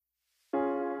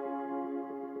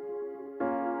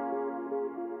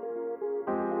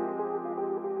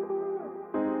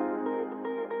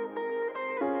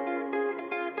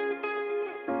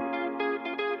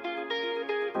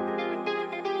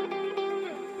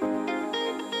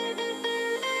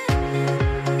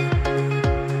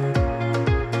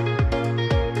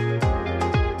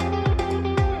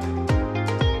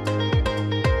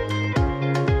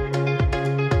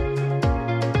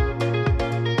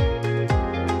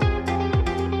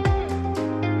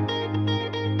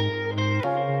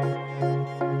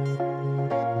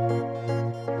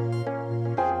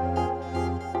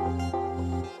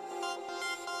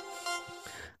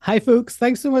Hi, folks.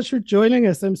 Thanks so much for joining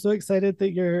us. I'm so excited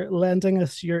that you're lending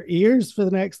us your ears for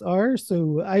the next hour.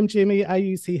 So, I'm Jamie. I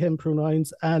use he, him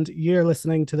pronouns, and you're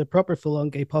listening to the Proper Full On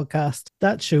Gay podcast,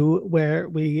 that show where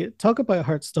we talk about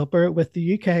Heartstopper with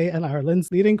the UK and Ireland's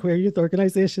leading queer youth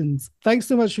organisations. Thanks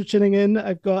so much for tuning in.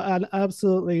 I've got an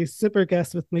absolutely super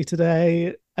guest with me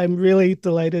today. I'm really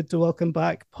delighted to welcome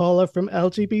back Paula from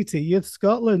LGBT Youth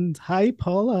Scotland. Hi,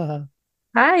 Paula.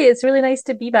 Hi, it's really nice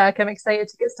to be back. I'm excited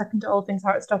to get stuck into all things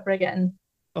Heartstopper again.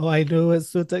 Oh, I know it's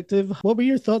so addictive. What were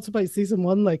your thoughts about season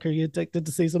one? Like, are you addicted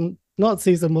to not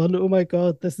season one? Oh my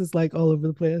God, this is like all over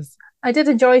the place. I did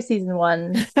enjoy season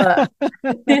one, but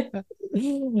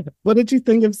What did you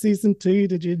think of season two?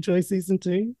 Did you enjoy season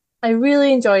two? I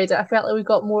really enjoyed it. I felt like we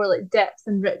got more like depth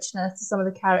and richness to some of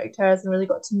the characters and really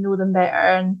got to know them better.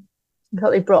 And I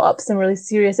thought they brought up some really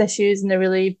serious issues in a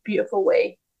really beautiful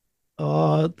way.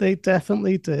 Oh, they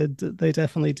definitely did. They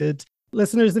definitely did.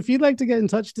 Listeners, if you'd like to get in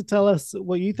touch to tell us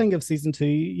what you think of season two,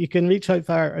 you can reach out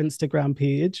via our Instagram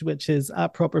page, which is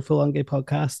at Proper Full On Gay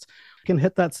Podcast. You can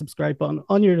hit that subscribe button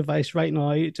on your device right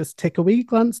now. Just take a wee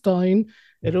glance down.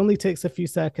 It only takes a few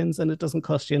seconds and it doesn't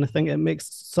cost you anything. It makes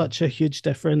such a huge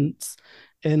difference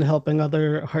in helping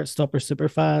other Heartstopper super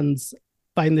fans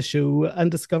find the show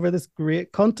and discover this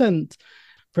great content.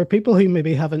 For people who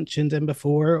maybe haven't tuned in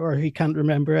before or who can't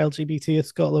remember LGBT of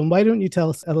Scotland, why don't you tell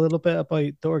us a little bit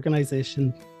about the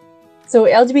organisation? So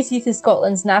LGBT is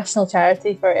Scotland's national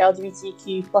charity for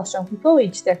LGBTQ plus young people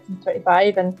aged 13 to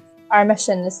 25, and our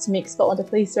mission is to make Scotland a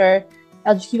place where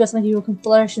LGBT plus young people can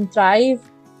flourish and thrive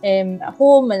at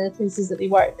home and the places that they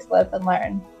work, live and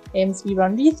learn. So we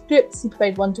run youth groups, we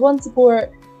provide one-to-one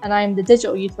support, and I'm the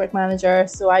digital youth work manager,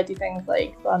 so I do things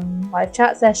like run live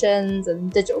chat sessions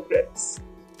and digital groups.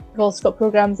 We've also got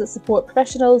programs that support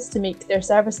professionals to make their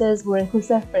services more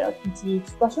inclusive for LGBT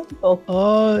plus young people.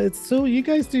 Oh, it's so, you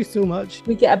guys do so much.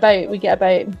 We get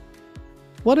about.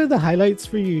 What are the highlights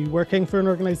for you working for an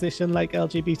organisation like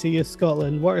LGBT of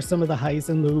Scotland? What are some of the highs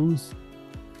and lows?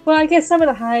 Well, I guess some of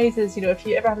the highs is, if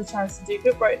you ever have the chance to do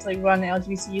group work, to like run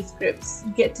LGBT youth groups,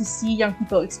 you get to see young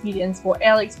people experience what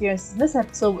Ellie experiences in this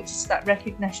episode, which is that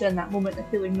recognition, that moment of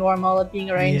feeling normal, of being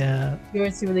around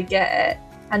viewers who really get it,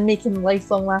 and making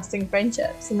lifelong lasting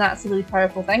friendships. And that's a really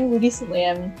powerful thing. We recently,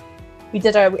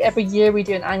 every year we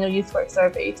do an annual youth work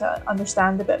survey to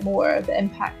understand a bit more the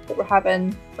impact that we're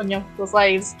having on young people's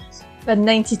lives. And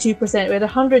 92%, we had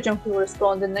 100 young people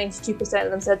respond, and 92%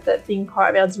 of them said that being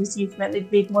part of LGBT youth meant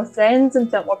they'd made more friends and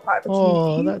felt more part of the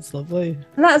Oh, community. that's lovely.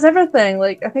 And that's everything.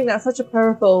 Like, I think that's such a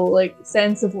powerful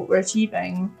sense of what we're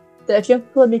achieving. That if young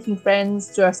people are making friends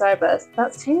through our service,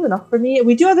 that's kind of enough for me.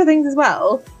 We do other things as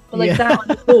well, but that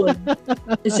on its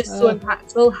own is just so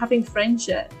impactful. Having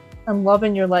friendship and love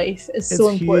in your life is so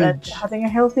important. Huge. Having a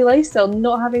healthy lifestyle,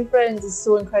 not having friends is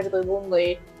so incredibly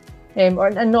lonely. And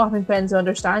not having friends who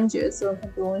understand you is so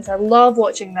incredibly lonely. So I love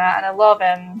watching that, and I love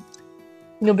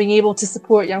being able to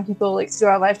support young people through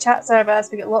our live chat service.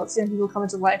 We get lots of young people coming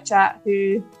to live chat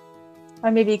who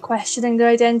are maybe questioning their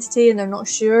identity and they're not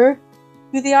sure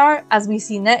who they are, as we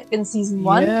see Nick in season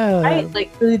one, right?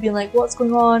 Really being like, what's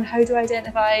going on? How do I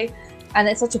identify? And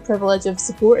it's such a privilege of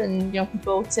supporting young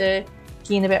people to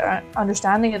gain a better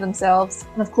understanding of themselves.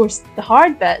 And of course, the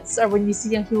hard bits are when you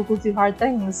see young people go through hard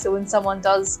things. So when someone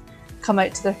does come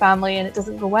out to their family and it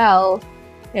doesn't go well,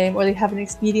 or they have an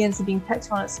experience of being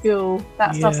picked on at school,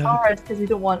 that stuff's hard because we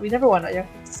never want our young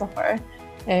people to suffer.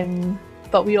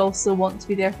 But we also want to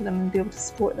be there for them and be able to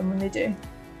support them when they do.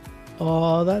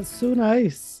 Oh, that's so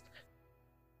nice.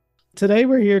 Today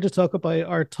we're here to talk about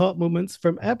our top moments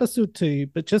from episode 2,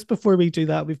 but just before we do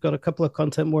that, we've got a couple of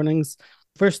content warnings.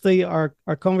 Firstly, our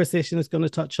conversation is going to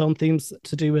touch on themes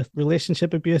to do with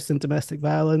relationship abuse and domestic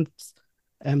violence,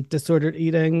 disordered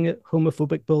eating,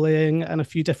 homophobic bullying, and a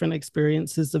few different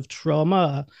experiences of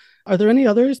trauma. Are there any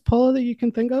others, Paula, that you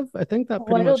can think of? I think that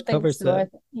pretty much covers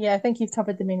it. I think you've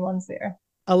covered the main ones there.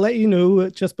 I'll let you know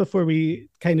just before we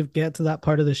kind of get to that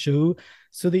part of the show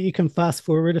so that you can fast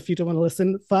forward if you don't want to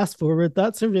listen. Fast forward,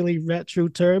 that's a really retro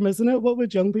term, isn't it? What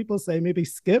would young people say? Maybe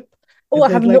skip? Oh, I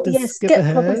have no, yeah, skip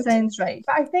probably sounds right.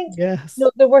 But I think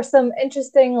there were some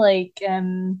interesting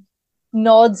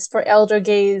nods for elder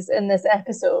gays in this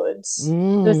episode.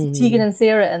 There's Tegan and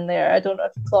Sarah in there. I don't know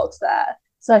if you clocked that.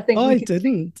 So I think I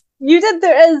didn't. You did.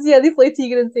 There is, they play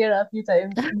Tegan and Sarah a few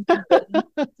times.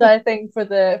 So I think for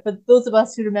those of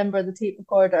us who remember the tape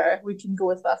recorder, we can go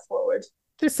with fast forward.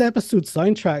 This episode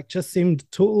soundtrack just seemed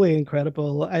totally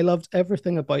incredible. I loved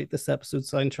everything about this episode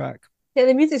soundtrack. Yeah,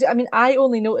 the music. I mean, I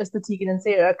only noticed the Tegan and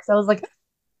Sarah because I was like,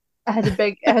 I had a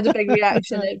big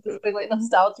reaction. It was a big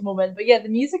nostalgia moment. But yeah, the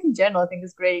music in general, I think,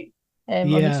 is great. I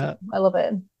love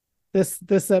it.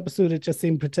 this episode, it just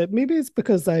seemed maybe it's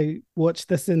because I watched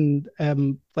this in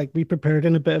like we prepared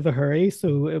in a bit of a hurry,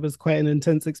 so it was quite an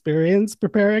intense experience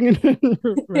preparing and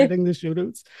writing the show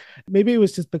notes. Maybe it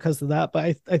was just because of that,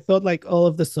 but I thought like all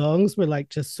of the songs were like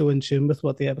just so in tune with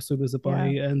what the episode was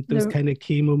about, Yeah. and those kind of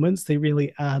key moments, they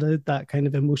really added that kind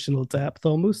of emotional depth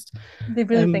almost. They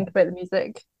really think about the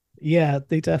music. Yeah,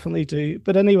 they definitely do.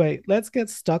 But anyway, let's get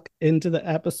stuck into the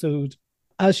episode.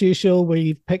 As usual,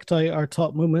 we've picked out our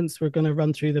top moments. We're going to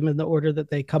run through them in the order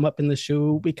that they come up in the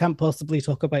show. We can't possibly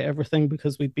talk about everything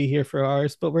because we'd be here for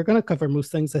hours, but we're going to cover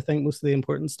most things, I think, most of the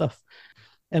important stuff.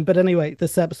 But anyway,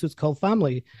 this episode's called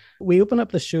Family. We open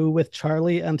up the show with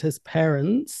Charlie and his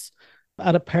parents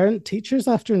at a parent teachers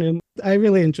afternoon. I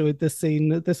really enjoyed this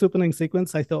scene. This opening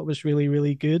sequence I thought was really,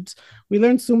 really good. We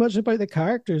learned so much about the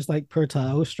characters, like Per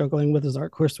Tao struggling with his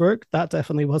art coursework. That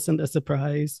definitely wasn't a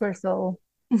surprise. First of all.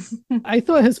 I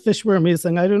thought his fish were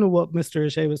amazing. I don't know what Mr.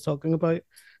 O'Shea was talking about.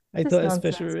 I thought his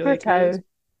fish were really good.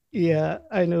 Yeah,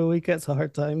 I know he gets a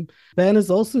hard time. Ben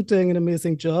is also doing an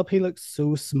amazing job. He looks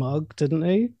so smug, didn't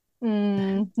he?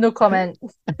 No comment.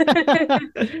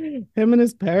 Him and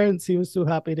his parents, he was so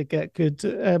happy to get good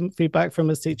feedback from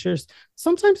his teachers.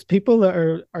 Sometimes people that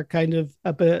are kind of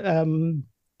a bit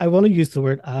I want to use the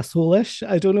word asshole-ish.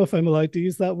 I don't know if I'm allowed to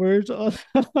use that word.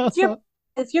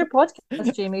 It's your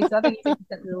podcast, Jamie, so I think you can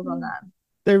set the rules on that.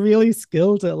 They're really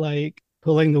skilled at like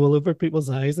pulling the wool over people's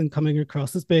eyes and coming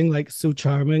across as being like so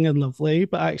charming and lovely,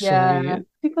 but actually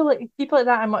people like that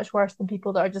are much worse than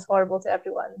people that are just horrible to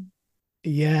everyone.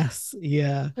 Yes,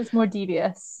 yeah. It's more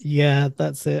devious. Yeah,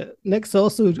 that's it. Nick's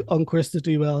also on course to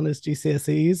do well in his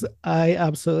GCSEs. I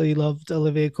absolutely loved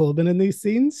Olivia Colman in these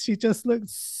scenes. She just looked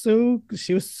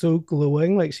she was so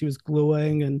glowing, like she was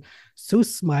glowing and so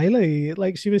smiley.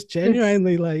 Like she was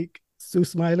genuinely like so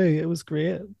smiley. It was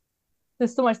great.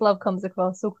 There's so much love comes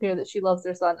across, so clear that she loves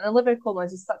her son. And Olivia Colman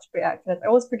is just such a great actress. I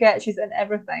always forget she's in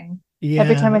everything. Yeah.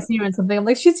 Every time I see her in something, I'm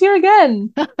like, she's here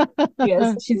again.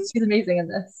 Yes, she's amazing in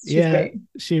this. She's great.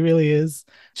 She really is.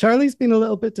 Charlie's been a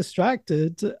little bit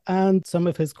distracted and some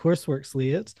of his coursework's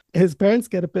late. His parents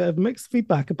get a bit of mixed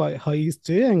feedback about how he's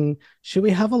doing. Should we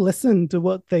have a listen to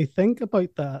what they think about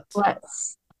that?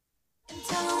 Let's.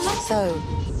 So,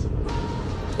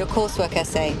 your coursework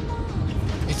essay.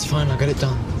 It's fine, I got it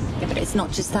done. Yeah, but it's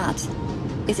not just that,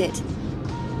 is it?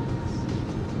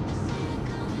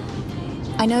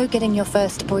 I know getting your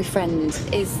first boyfriend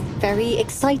is very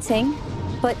exciting,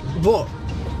 but... What?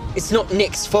 It's not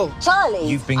Nick's fault. Charlie!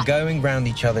 You've been going round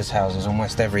each other's houses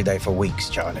almost every day for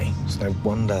weeks, Charlie. It's no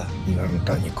wonder you haven't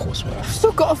done your coursework. I've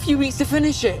still got a few weeks to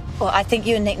finish it. Well, I think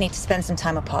you and Nick need to spend some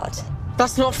time apart.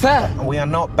 That's not fair. We are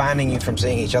not banning you from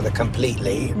seeing each other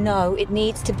completely. No, it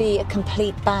needs to be a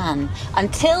complete ban.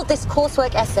 Until this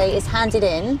coursework essay is handed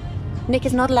in, Nick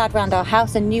is not allowed around our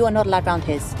house and you are not allowed around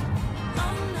his.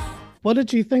 What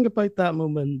did you think about that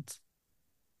moment?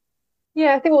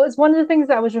 Yeah, I think it's one of the things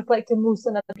that I was reflecting most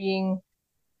on being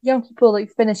young people like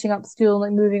finishing up school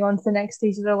and like moving on to the next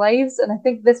stage of their lives. And I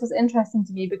think this was interesting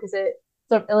to me because it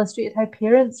sort of illustrated how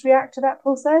parents react to that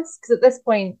process. Because at this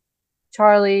point,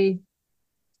 Charlie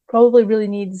probably really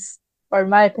needs, or in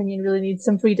my opinion, really needs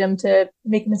some freedom to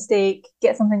make a mistake,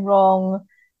 get something wrong,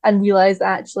 and realize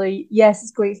that actually, yes,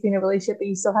 it's great to be in a relationship, but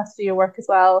you still have to do your work as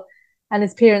well. And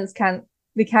his parents can't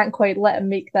quite let him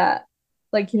make that,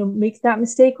 make that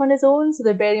mistake on his own. So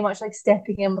they're very much like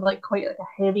stepping in with like quite like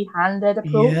a heavy-handed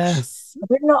approach. Yes.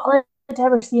 We're not allowed to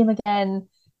ever see him again.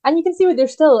 And you can see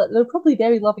they're probably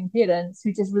very loving parents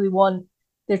who just really want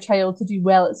their child to do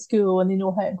well at school and they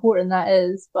know how important that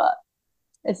is, but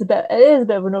it is a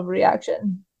bit of an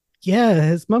overreaction. Yeah,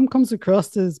 his mum comes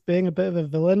across as being a bit of a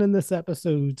villain in this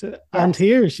episode. Yes. And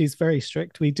here she's very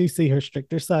strict. We do see her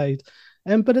stricter side.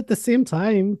 But at the same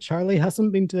time, Charlie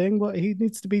hasn't been doing what he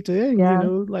needs to be doing. Yeah. You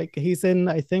know, like he's in,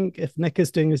 I think if Nick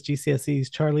is doing his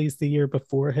GCSEs, Charlie's the year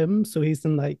before him. So he's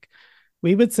in like,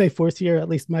 we would say fourth year, at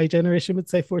least my generation would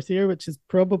say fourth year, which is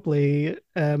probably,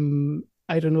 I don't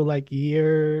know, like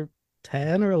year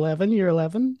 10 or 11, year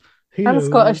 11. I'm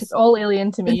Scottish, it's all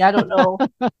alien to me. I don't know.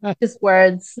 Just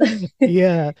words.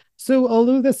 Yeah. So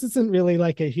although this isn't really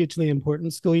like a hugely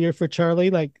important school year for Charlie,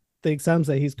 like the exams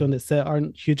that he's going to sit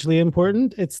aren't hugely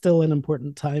important, it's still an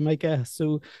important time, I guess.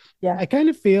 So yeah, I kind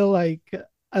of feel like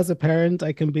as a parent,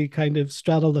 I can be kind of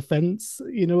straddle the fence.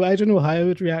 You know, I don't know how I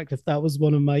would react if that was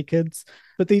one of my kids,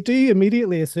 but they do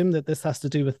immediately assume that this has to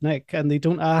do with Nick and they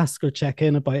don't ask or check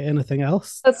in about anything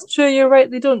else. That's true. You're right.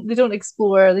 They don't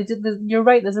explore. You're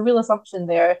right. There's a real assumption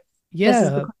there. Yeah. This is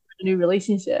because of a new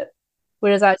relationship.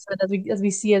 Whereas actually, as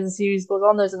we see as the series goes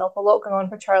on, there's an awful lot going on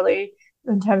for Charlie.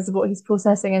 in terms of what he's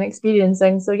processing and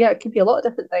experiencing. So yeah, it could be a lot of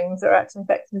different things that are actually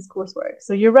affecting his coursework.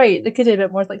 So you're right, they could do a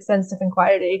bit more like sensitive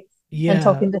inquiry and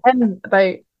talking to him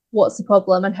about what's the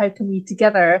problem and how can we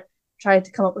together try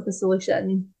to come up with a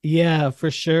solution. Yeah, for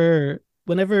sure.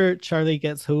 Whenever Charlie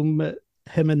gets home,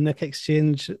 him and Nick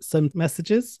exchange some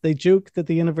messages. They joke that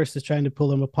the universe is trying to pull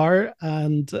them apart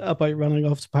and about running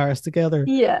off to Paris together.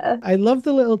 Yeah. I love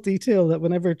the little detail that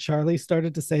whenever Charlie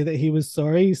started to say that he was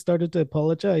sorry, he started to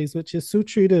apologize, which is so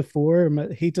true to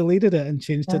form. He deleted it and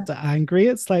changed it to angry.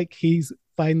 It's like he's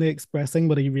finally expressing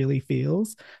what he really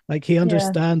feels. Like he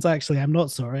understands, actually, I'm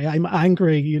not sorry, I'm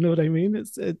angry. You know what I mean?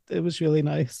 It was really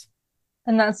nice.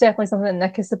 And that's definitely something that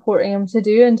Nick is supporting him to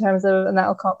do in terms of, and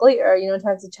that'll come up later, you know, in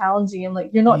terms of challenging him.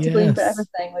 Like, you're not to blame for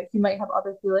everything. Like, you might have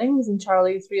other feelings, and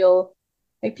Charlie's real,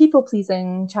 like,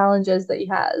 people-pleasing challenges that he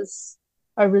has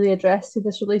are really addressed to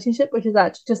this relationship, which is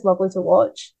actually just lovely to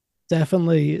watch.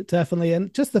 Definitely.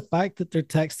 And just the fact that they're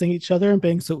texting each other and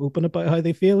being so open about how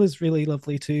they feel is really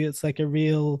lovely too. It's like a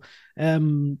real,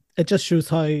 it just shows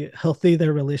how healthy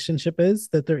their relationship is,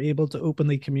 that they're able to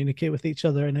openly communicate with each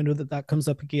other. And I know that comes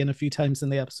up again a few times in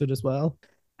the episode as well.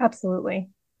 Absolutely.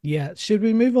 Yeah. Should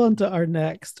we move on to our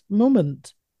next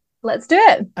moment? Let's do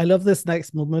it. I love this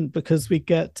next moment because we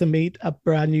get to meet a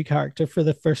brand new character for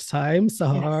the first time.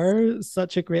 Sahar,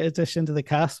 such a great addition to the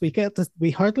cast. We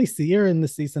hardly see her in the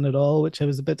season at all, which I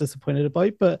was a bit disappointed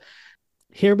about. But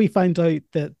here we find out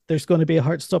that there's going to be a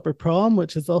Heartstopper prom,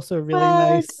 which is also really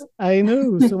nice. I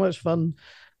know, so much fun.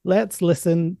 Let's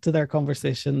listen to their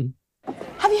conversation.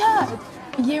 Have you heard?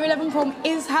 Year 11 prom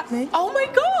is happening. Oh my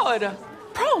god!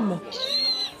 Prom!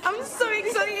 I'm so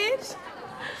excited.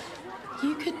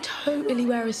 You could totally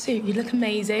wear a suit. You look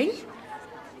amazing.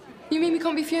 You mean we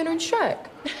can't be Fiona and Shrek?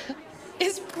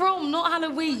 It's prom, not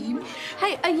Halloween.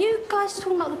 Hey, are you guys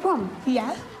talking about the prom?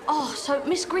 Yeah. Oh, so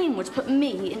Miss Greenwood's put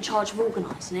me in charge of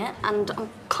organising it, and I'm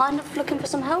kind of looking for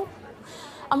some help.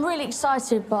 I'm really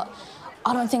excited, but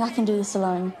I don't think I can do this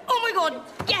alone. Oh my god,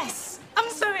 yes!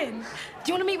 I'm so in.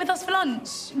 Do you want to meet with us for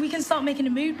lunch? We can start making a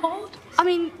mood board. I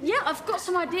mean, yeah, I've got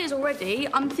some ideas already.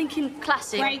 I'm thinking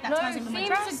classic. Great, that ties in with my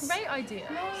dress. It's a great idea.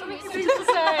 Something to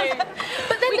say.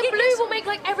 But then the blue will make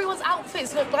like everyone's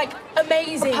outfits look like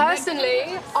amazing.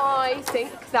 Personally, I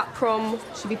think that prom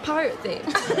should be pirate themed.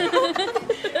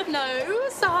 No,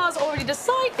 Sahar's already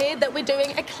decided that we're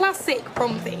doing a classic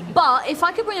prom theme. But if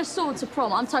I could bring a sword to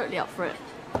prom, I'm totally up for it.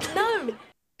 No.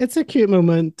 It's a cute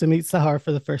moment to meet Sahar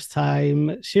for the first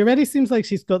time. She already seems like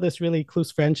she's got this really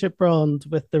close friendship bond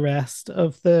with the rest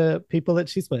of the people that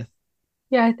she's with.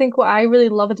 Yeah, I think what I really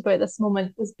loved about this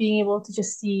moment was being able to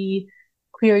just see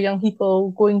queer young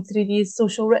people going through these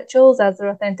social rituals as their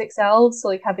authentic selves. So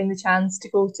like having the chance to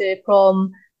go to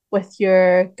prom with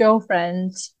your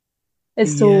girlfriend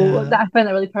is that I find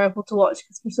that really powerful to watch,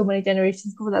 because for so many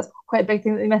generations before, that's quite a big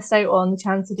thing that they missed out on, the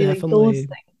chance to do like those things.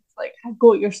 Like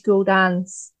go to your school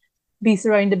dance, be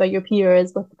surrounded by your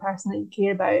peers with the person that you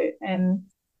care about.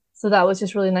 So that was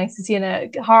just really nice to see.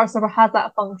 And Heartstopper had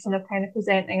that function of kind of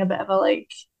presenting a bit of a like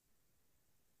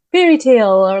fairy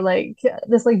tale, or like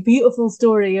this like beautiful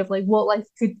story of like what life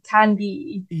can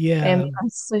be. Yeah.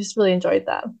 So I just really enjoyed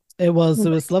that. It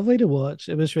was lovely to watch.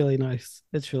 It was really nice.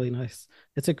 It's really nice.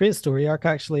 It's a great story arc,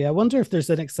 actually. I wonder if there's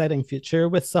an exciting future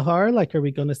with Sahar. Like, are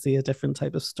we going to see a different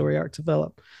type of story arc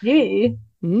develop? Maybe.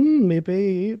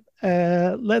 Maybe.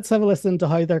 Let's have a listen to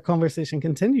how their conversation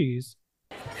continues.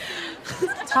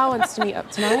 Tao wants to meet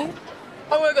up tonight.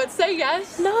 Oh my god, say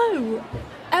yes. No.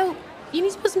 Elle, you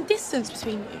need to put some distance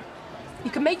between you.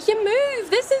 You can make your move.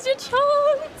 This is your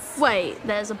chance. Wait,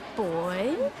 there's a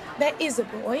boy? There is a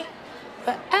boy,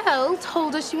 but Elle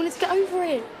told us she wanted to get over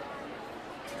it.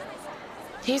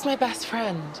 He's my best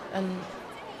friend, and...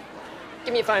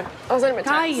 Give me your phone. I'll send him a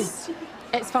text. Guys,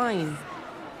 it's fine.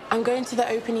 I'm going to the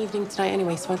open evening tonight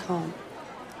anyway, so I can't.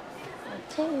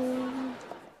 Okay.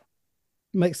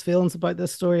 Mixed feelings about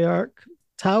this story arc.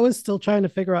 Tao is still trying to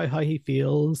figure out how he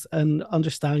feels and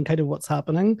understand kind of what's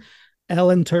happening. Elle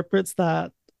interprets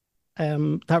that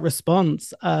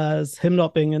response as him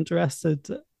not being interested.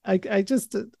 I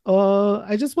just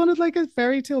wanted like a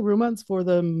fairy tale romance for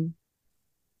them.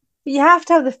 You have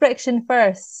to have the friction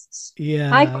first.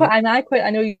 Yeah. I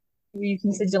know you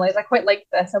can say I quite like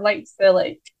this. I liked the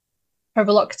like her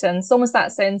reluctance, almost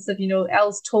that sense of,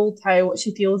 Elle's told Tao what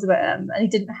she feels about him, and he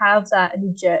didn't have that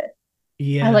immediate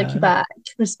I like you back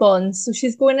response. So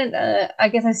she's going into, I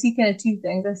guess I see kind of two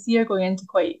things. I see her going into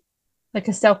quite like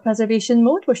a self-preservation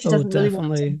mode where she doesn't really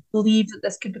want to believe that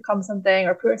this could become something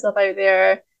or put herself out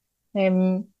there.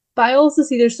 But I also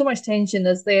see there's so much tension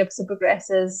as the episode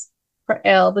progresses for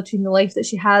Elle between the life that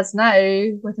she has now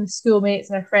with her schoolmates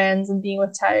and her friends and being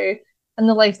with Tao, and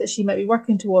the life that she might be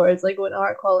working towards, like going to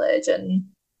art college and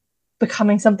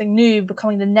becoming something new,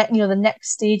 becoming the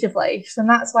next stage of life. And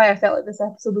that's why I felt like this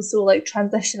episode was so like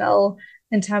transitional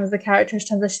in terms of the characters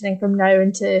transitioning from now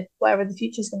into whatever the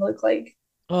future is going to look like.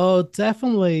 Oh,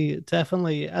 definitely,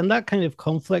 definitely. And that kind of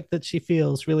conflict that she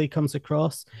feels really comes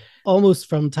across almost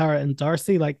from Tara and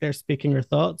Darcy, like they're speaking her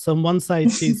thoughts. On one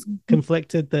side, she's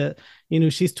conflicted that,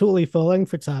 she's totally falling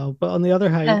for Tao, but on the other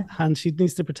hand, she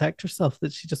needs to protect herself,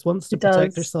 that she just wants to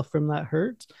protect herself from that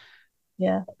hurt.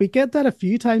 Yeah. We get that a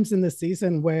few times in the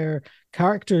season where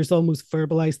characters almost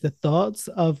verbalize the thoughts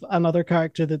of another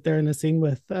character that they're in a scene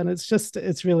with. And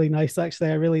it's really nice,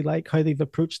 actually. I really like how they've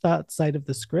approached that side of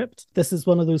the script. This is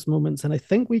one of those moments. And I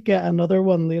think we get another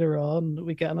one later on.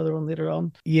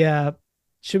 Yeah.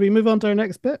 Should we move on to our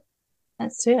next bit?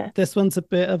 Let's do it. This one's a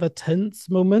bit of a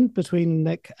tense moment between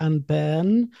Nick and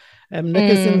Ben. Nick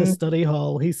is in the study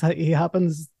hall. He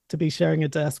happens to be sharing a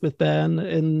desk with Ben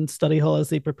in study hall as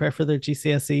they prepare for their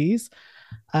GCSEs.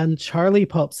 And Charlie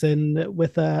pops in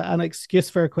with an excuse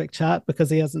for a quick chat because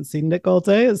he hasn't seen Nick all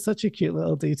day. It's such a cute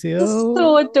little detail. It's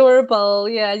so adorable.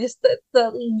 Yeah, just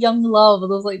the young love of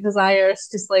those like desires,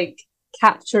 just like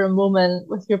capture a moment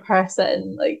with your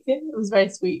person. Like it was very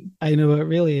sweet. I know, it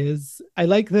really is. I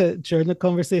like that during the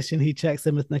conversation he checks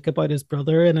in with Nick about his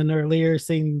brother. In an earlier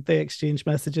scene they exchange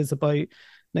messages about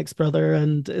Nick's brother,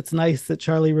 and it's nice that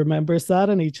Charlie remembers that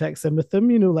and he checks in with him.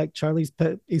 Like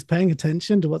he's paying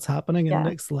attention to what's happening in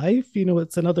Nick's life.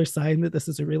 It's another sign that this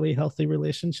is a really healthy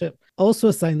relationship. Also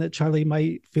a sign that Charlie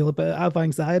might feel a bit of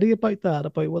anxiety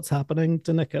about what's happening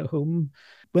to Nick at home.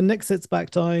 When Nick sits back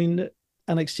down,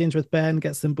 an exchange with Ben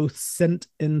gets them both sent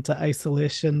into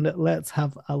isolation. Let's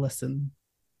have a listen.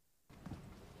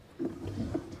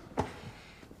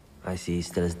 I see he's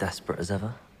still as desperate as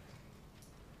ever.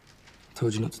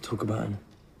 Told you not to talk about him.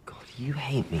 God, you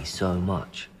hate me so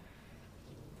much.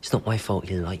 It's not my fault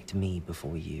he liked me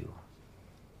before you.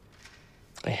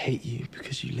 I hate you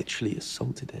because you literally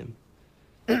assaulted him.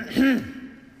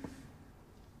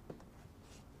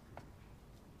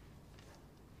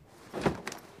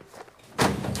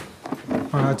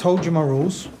 I told you my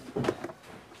rules.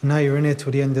 Now you're in here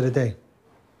till the end of the day.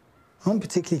 I don't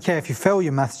particularly care if you fail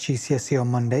your maths GCSE on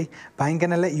Monday, but I ain't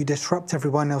gonna let you disrupt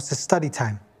everyone else's study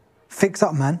time. Fix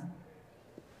up, man.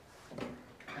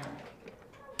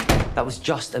 That was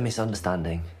just a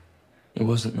misunderstanding. It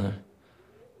wasn't, though.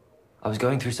 I was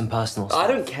going through some personal stuff. I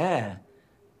don't care.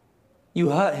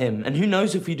 You hurt him, and who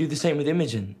knows if you do the same with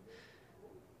Imogen.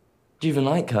 Do you even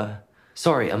like her?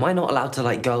 Sorry, am I not allowed to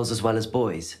like girls as well as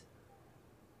boys?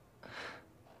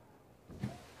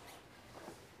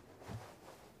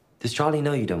 Does Charlie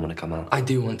know you don't want to come out? I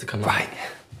do want to come out. Right.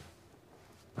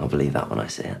 I'll believe that when I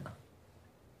see it.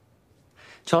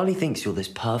 Charlie thinks you're this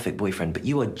perfect boyfriend, but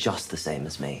you are just the same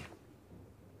as me.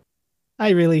 I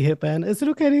really hate Ben. Is it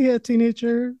okay to hate a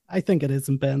teenager? I think it is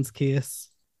in Ben's case.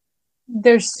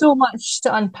 There's so much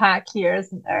to unpack here,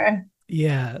 isn't there?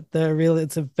 Yeah,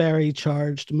 it's a very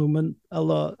charged moment. A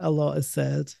lot is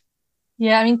said.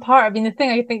 Yeah, the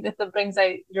thing I think that brings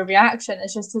out your reaction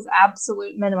is just his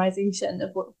absolute minimization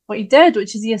of what he did,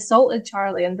 which is he assaulted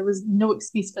Charlie, and there was no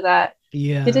excuse for that.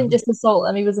 Yeah. He didn't just assault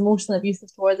him, he was emotionally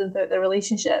abusive towards him throughout their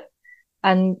relationship.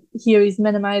 And here he's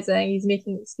minimizing, he's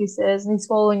making excuses, and he's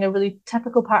following a really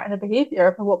typical pattern of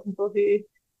behavior for what people who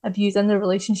abuse in their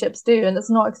relationships do, and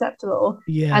it's not acceptable.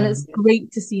 Yeah. And it's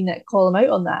great to see Nick call him out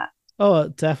on that. Oh,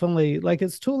 definitely. Like,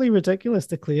 it's totally ridiculous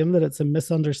to claim that it's a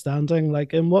misunderstanding.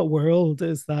 Like, in what world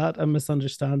is that a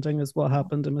misunderstanding? Is what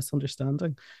happened a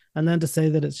misunderstanding? And then to say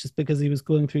that it's just because he was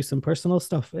going through some personal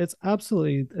stuff, it's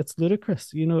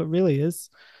ludicrous. It really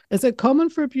is. Is it common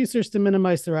for abusers to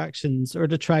minimize their actions or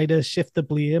to try to shift the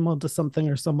blame onto something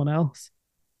or someone else?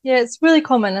 Yeah, it's really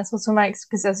common. That's what's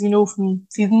because as you know from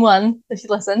season 1, if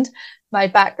you listened, my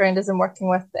background is in working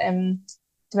with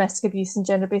domestic abuse and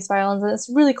gender-based violence, and it's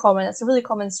really common. It's a really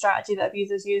common strategy that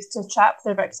abusers use to trap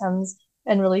their victims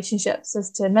in relationships,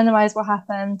 is to minimize what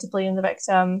happened, to blame the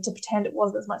victim, to pretend it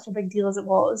wasn't as much a big deal as it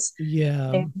was.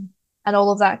 Yeah. And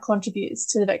all of that contributes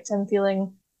to the victim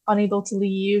feeling unable to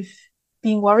leave,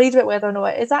 being worried about whether or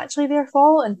not it is actually their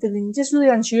fault, and feeling just really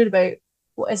unsure about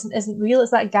what isn't real.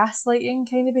 It's that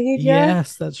gaslighting kind of behavior.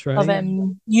 Yes, that's right.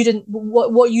 Of you didn't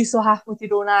what you saw happen with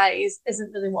your own eyes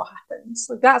isn't really what happened.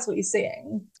 Like, that's what he's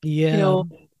saying. Yeah.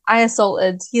 He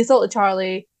assaulted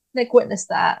Charlie. Nick witnessed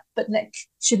that, but Nick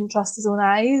shouldn't trust his own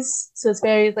eyes. So it's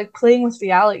very like playing with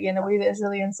reality in a way that is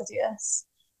really insidious.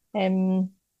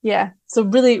 Yeah. So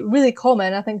really, really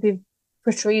common. I think they've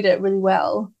portrayed it really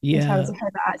well in terms of how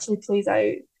that actually plays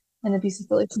out in abusive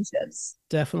relationships.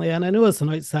 Definitely. And I know as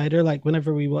an outsider, like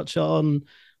whenever we watch it on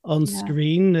on Yeah.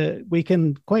 screen, we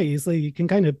can quite easily, you can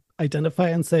kind of identify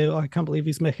and say, oh, I can't believe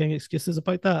he's making excuses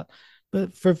about that.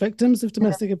 But for victims of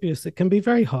domestic abuse, it can be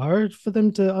very hard for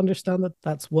them to understand that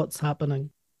that's what's happening.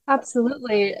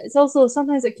 Absolutely. It's also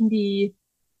sometimes it can be,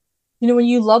 when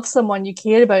you love someone, you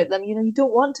care about them, you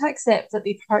don't want to accept that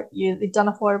they've hurt you, they've done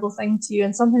a horrible thing to you.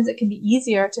 And sometimes it can be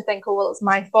easier to think, oh, well, it's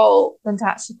my fault than to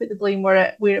actually put the blame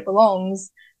where it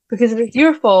belongs. Because if it's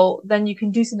your fault, then you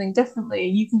can do something differently.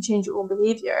 You can change your own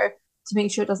behavior to make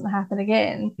sure it doesn't happen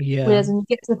again. Yeah. Whereas when you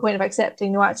get to the point of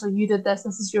accepting, no, actually, you did this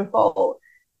is your fault,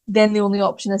 then the only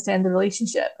option is to end the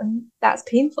relationship. And that's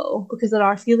painful because there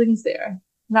are feelings there.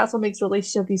 And that's what makes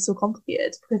relationship be so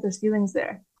complicated, because there's feelings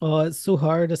there. Oh, it's so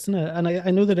hard, isn't it? And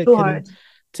I know that it So can hard.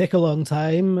 take a long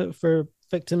time for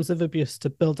victims of abuse to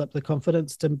build up the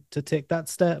confidence to take that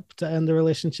step to end the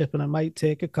relationship, and it might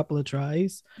take a couple of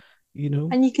tries,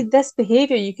 And this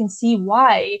behavior, you can see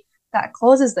why that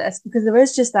causes this, because there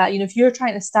is just that, if you're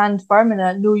trying to stand firm in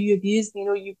it, no, you abused me,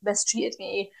 no, you mistreated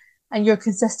me, and you're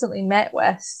consistently met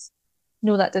with,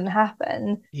 no, that didn't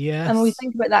happen. Yes. And when we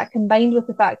think about that, combined with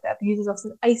the fact that abusers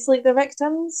often isolate their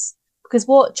victims, because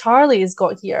what Charlie has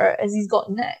got here is he's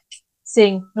got Nick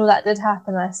saying, no, that did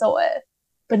happen, I saw it.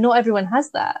 But not everyone has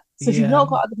that. So if you've not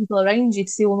got other people around you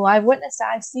to say, well, no, I've witnessed it,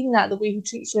 I've seen that, the way he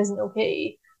treats you isn't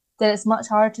okay, then it's much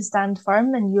harder to stand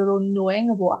firm in your own knowing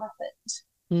of what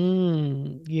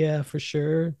happened. Yeah, for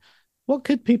sure. What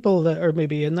could people that are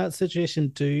maybe in that situation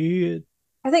do?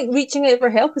 I think reaching out for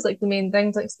help is like the main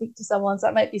thing, to like speak to someone. So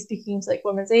that might be speaking to like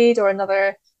Women's Aid or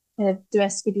another kind of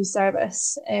domestic abuse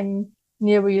service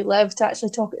near where you live, to actually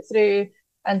talk it through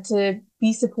and to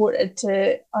be supported,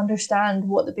 to understand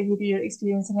what the behaviour you're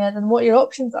experiencing is and what your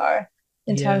options are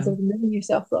in terms of removing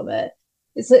yourself from it.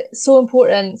 It's so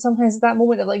important sometimes at that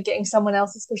moment of like getting someone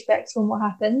else's perspective on what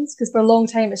happens, because for a long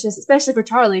time it's just, especially for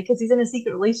Charlie, because he's in a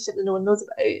secret relationship that no one knows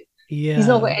about. He's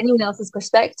not got anyone else's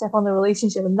perspective on the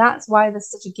relationship, and that's why this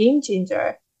is such a game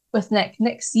changer with Nick.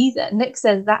 Nick sees it. Nick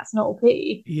says that's not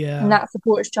okay, and that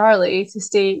supports Charlie to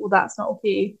stay, well, that's not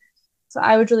okay. So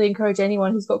I would really encourage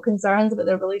anyone who's got concerns about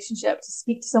their relationship to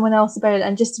speak to someone else about it,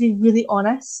 and just to be really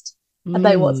honest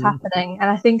about what's happening. And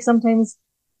I think sometimes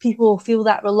people feel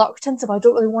that reluctance of, I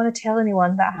don't really want to tell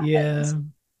anyone that happened.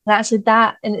 And actually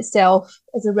that in itself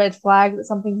is a red flag that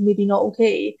something's maybe not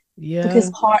okay.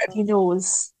 Because part of you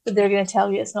knows that they're going to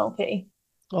tell you it's not okay.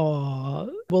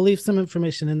 Oh, we'll leave some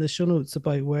information in the show notes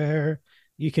about where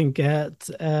you can get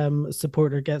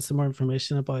support or get some more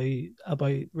information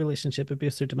about relationship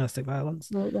abuse or domestic violence.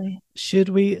 Absolutely. Should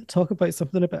we talk about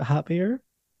something a bit happier?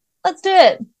 Let's do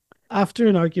it. After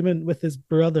an argument with his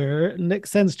brother, Nick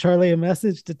sends Charlie a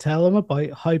message to tell him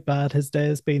about how bad his day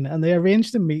has been, and they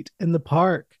arrange to meet in the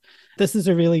park. This is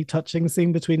a really touching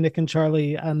scene between Nick and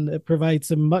Charlie, and it provides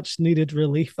some much needed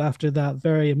relief after that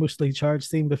very emotionally charged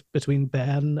scene between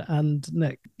Ben and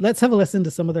Nick. Let's have a listen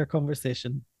to some of their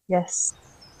conversation. Yes.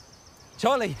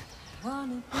 Charlie!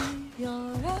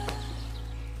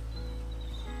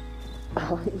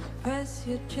 Press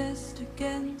your chest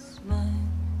against mine.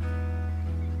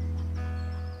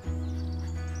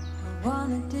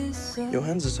 Your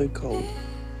hands are so cold.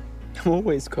 I'm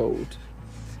always cold.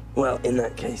 Well, in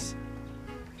that case.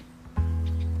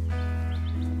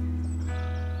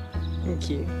 Thank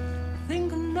you.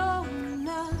 Think I know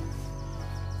enough.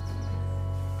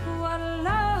 What a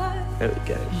life There we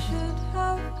go. should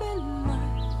have been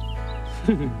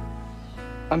mine.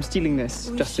 I'm stealing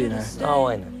this, just so you know. Oh,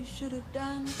 I know. We should have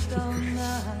danced all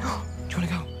night. Do you want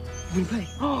to go? We play.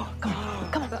 Oh, come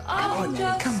on, come on, But come I'll on,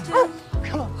 just come still on,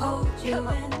 come on. hold you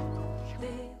in.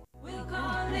 We'll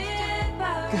call it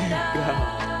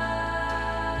paradise.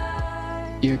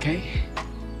 You okay?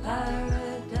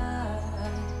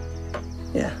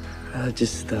 Yeah,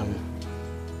 just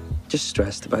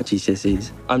stressed about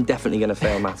GCSEs. I'm definitely going to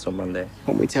fail maths on Monday.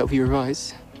 Want me to help you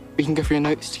revise? We can go through your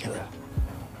notes together.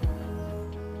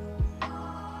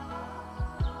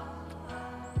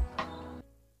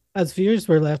 As viewers,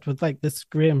 we're left with like this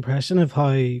great impression of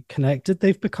how connected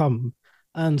they've become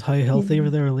and how healthy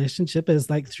their relationship is.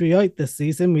 Like throughout this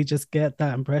season, we just get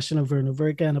that impression over and over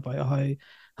again about how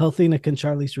healthy Nick and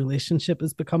Charlie's relationship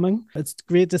is becoming. It's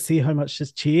great to see how much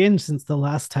has changed since the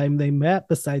last time they met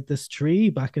beside this tree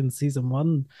back in season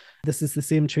 1. This is the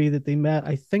same tree that they met,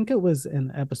 I think it was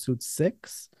in episode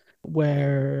 6,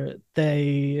 where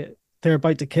they're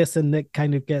about to kiss and Nick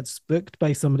kind of gets spooked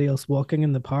by somebody else walking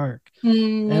in the park.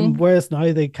 And whereas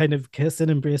now they kind of kiss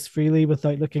and embrace freely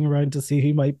without looking around to see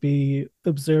who might be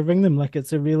observing them. Like,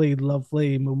 it's a really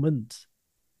lovely moment.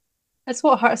 It's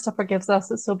what Heartstopper gives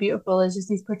us. It's so beautiful, is just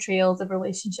these portrayals of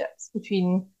relationships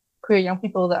between queer young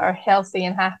people that are healthy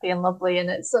and happy and lovely. And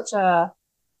it's such a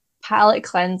palate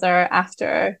cleanser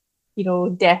after,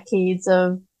 decades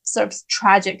of sort of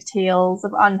tragic tales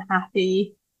of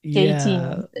unhappy gay Yeah,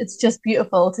 teens. It's just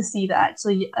beautiful to see that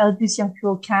actually these young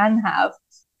people can have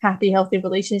happy, healthy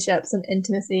relationships and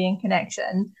intimacy and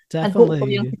connection. And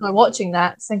hopefully young definitely. people are watching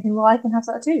that thinking, well, I can have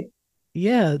that too.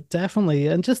 Yeah, definitely.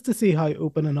 And just to see how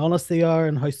open and honest they are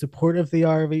and how supportive they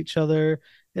are of each other,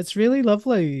 it's really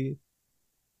lovely.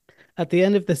 At the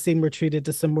end of the scene, we're treated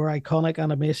to some more iconic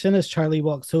animation as Charlie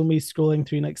walks home. He's scrolling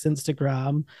through Nick's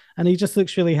Instagram, and he just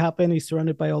looks really happy. And he's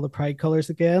surrounded by all the pride colors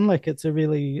again. Like it's a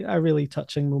really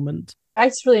touching moment. I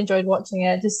just really enjoyed watching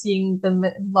it, just seeing them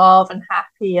in love and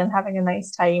happy and having a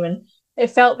nice time. And it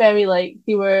felt very like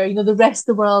they were, the rest of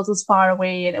the world was far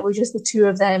away and it was just the two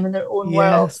of them in their own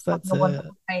world Yes, having that's a it.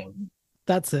 wonderful time.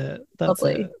 That's it. That's it.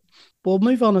 Lovely. We'll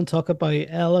move on and talk about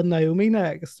Elle and Naomi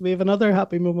next. We have another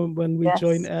happy moment when we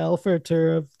join Yes. Elle for a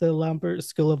tour of the Lambert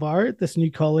School of Art, this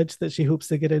new college that she hopes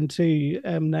to get into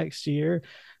next year.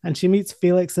 And she meets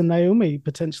Felix and Naomi,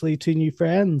 potentially two new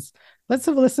friends. Let's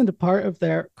have a listen to part of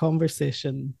their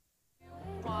conversation.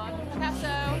 I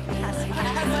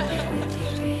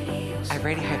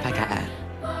really hope I get it.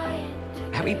 I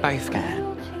hope we both get it.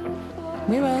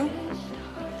 We will.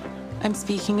 I'm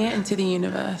speaking it into the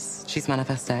universe. She's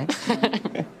manifesting.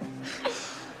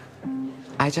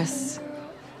 I just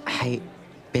hate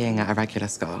being at a regular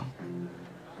school.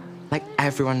 Like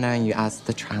everyone knowing you as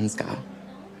the trans girl.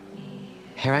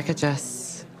 Here I could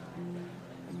just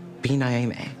be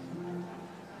Naomi.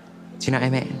 Do you know what I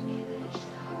mean?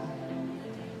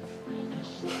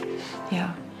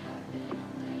 Yeah.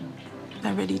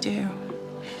 I really do.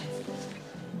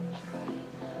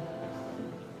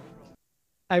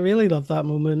 I really love that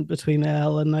moment between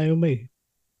Elle and Naomi.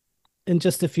 In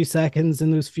just a few seconds,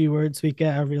 in those few words, we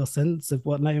get a real sense of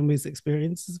what Naomi's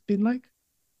experience has been like.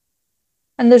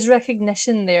 And there's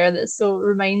recognition there that so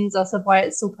reminds us of why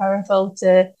it's so powerful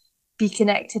to be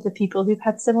connected to people who've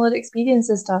had similar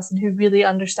experiences to us and who really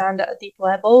understand at a deep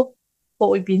level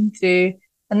what we've been through.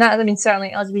 And that, I mean,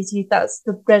 certainly LGBT, that's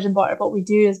the bread and butter of what we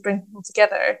do is bring people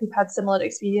together who've had similar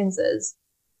experiences.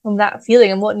 And that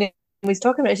feeling, and what Naomi's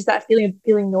talking about, is just that feeling of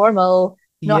feeling normal,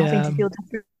 not having to feel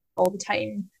different all the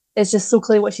time. It's just so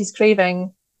clearly what she's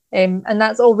craving. And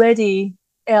that's already,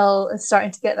 Elle is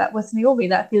starting to get that with Naomi,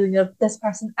 that feeling of this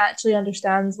person actually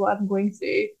understands what I'm going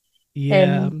through.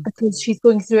 Yeah. Because she's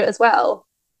going through it as well.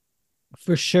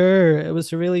 For sure. It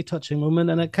was a really touching moment.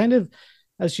 And it kind of,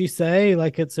 as you say,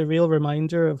 like it's a real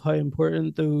reminder of how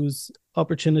important those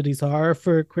opportunities are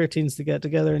for queer teens to get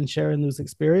together and share in those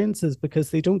experiences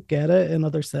because they don't get it in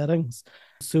other settings.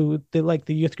 So they like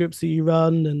the youth groups that you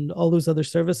run and all those other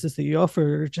services that you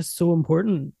offer are just so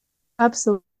important.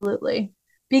 Absolutely.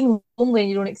 Being lonely in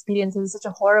your own experience is such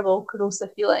a horrible,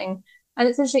 corrosive feeling. And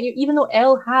it's interesting, even though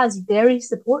Elle has very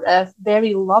supportive,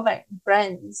 very loving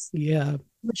friends, Yeah.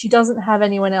 but she doesn't have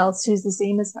anyone else who's the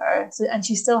same as her. So, and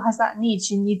she still has that need.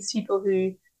 She needs people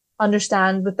who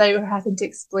understand without her having to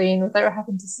explain, without her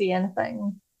having to say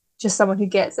anything. Just someone who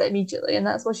gets it immediately. And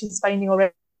that's what she's finding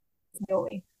already with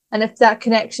Naomi. And if that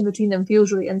connection between them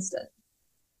feels really instant.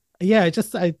 Yeah,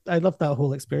 I love that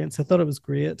whole experience. I thought it was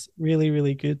great, really,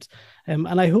 really good. And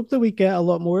I hope that we get a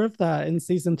lot more of that in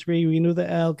season 3. We know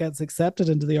that Elle gets accepted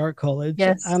into the art college.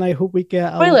 Yes. And I hope we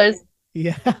get spoilers.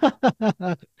 Yeah.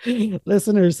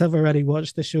 Listeners have already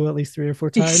watched the show at least 3 or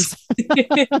 4 times.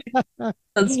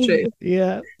 That's true.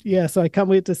 Yeah. So I can't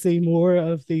wait to see more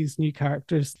of these new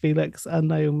characters, Felix and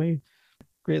Naomi.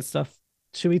 Great stuff.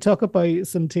 Should we talk about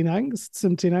some teen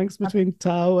angst between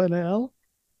Tao and Elle?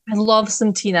 I love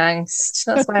some teen angst.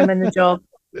 That's why I'm in the job.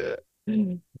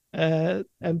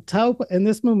 And Tao, in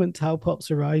this moment, Tao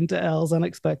pops around to Els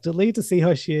unexpectedly to see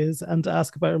how she is and to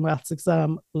ask about her maths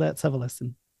exam. Let's have a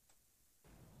listen.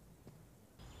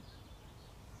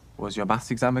 Was your maths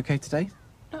exam okay today?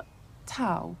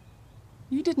 Tao,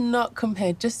 you did not come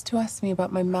here just to ask me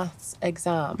about my maths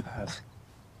exam.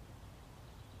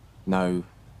 No.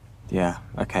 Yeah,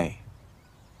 okay.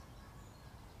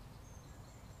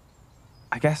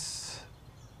 I guess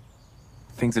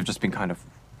things have just been kind of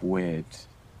weird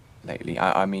lately.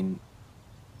 I mean,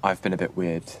 I've been a bit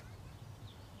weird.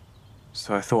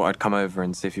 So I thought I'd come over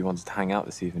and see if you wanted to hang out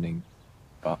this evening,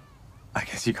 but I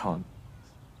guess you can't.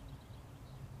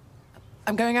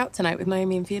 I'm going out tonight with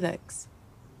Naomi and Felix.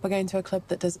 We're going to a club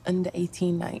that does under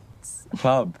 18 nights. A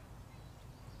club?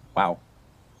 Wow.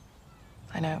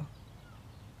 I know.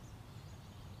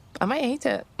 I might hate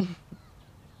it.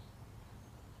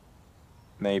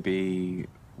 Maybe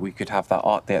we could have that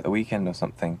art day at the weekend or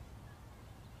something.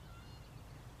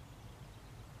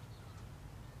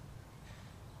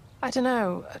 I don't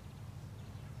know.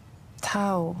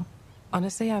 Tao,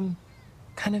 Honestly, I'm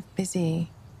kind of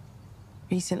busy.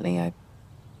 Recently,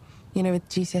 with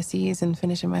GCSEs and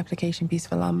finishing my application piece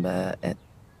for Lambert,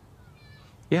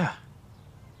 Yeah.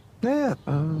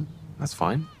 That's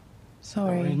fine.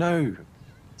 Sorry. No,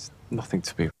 it's nothing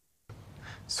to be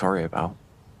sorry about.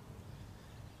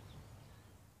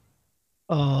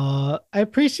 I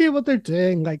appreciate what they're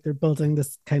doing. Like they're building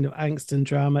this kind of angst and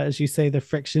drama, as you say, the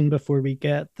friction before we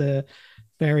get the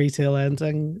fairy tale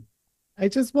ending. I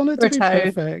just want it to be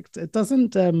perfect. It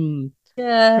doesn't for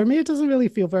me it doesn't really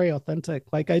feel very authentic.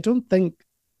 Like I don't think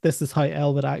this is how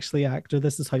Elle would actually act or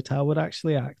this is how Tal would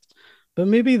actually act. But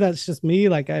maybe that's just me.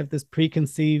 Like I have this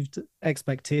preconceived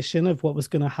expectation of what was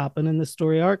going to happen in the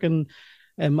story arc, and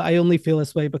I only feel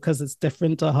this way because it's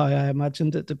different to how I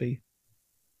imagined it to be.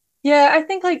 Yeah, I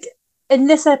think like in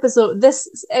this episode,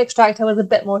 this extract, I was a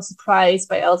bit more surprised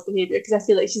by Elle's behavior because I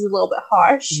feel like she's a little bit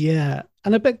harsh. Yeah,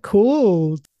 and a bit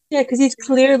cold. Yeah, because he's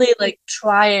clearly like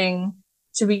trying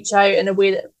to reach out in a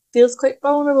way that feels quite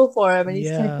vulnerable for him, and he's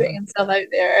kind of putting himself out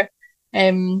there.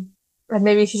 And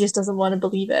maybe she just doesn't want to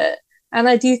believe it. And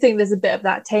I do think there's a bit of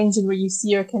that tension where you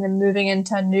see her kind of moving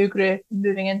into a new group,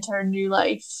 moving into her new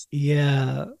life.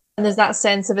 Yeah. And there's that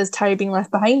sense of his Tao being left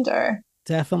behind her.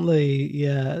 Definitely.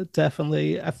 Yeah,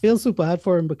 definitely. I feel so bad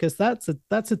for him because that's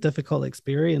a difficult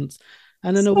experience.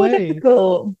 And in a way,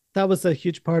 difficult. That was a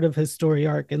huge part of his story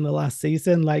arc in the last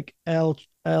season. Like Elle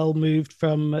moved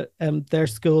from their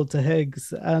school to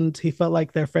Higgs, and he felt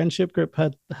like their friendship group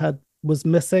was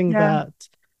missing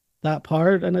that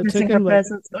part, and it Missing took him her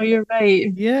presence. Oh, you're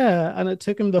right. Yeah, and it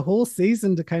took him the whole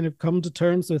season to kind of come to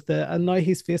terms with it, and now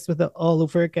he's faced with it all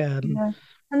over again. Yeah.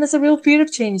 And there's a real fear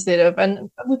of change there, and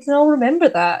we can all remember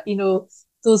that,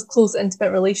 those close,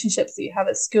 intimate relationships that you have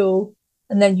at school,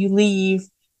 and then you leave,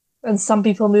 and some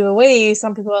people move away,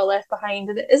 some people are left behind,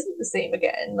 and it isn't the same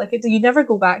again. Like you never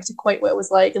go back to quite what it was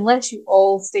like unless you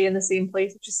all stay in the same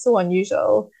place, which is so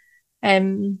unusual.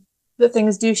 That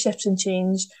things do shift and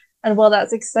change, and while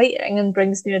that's exciting and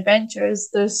brings new adventures,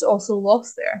 there's also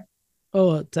loss there.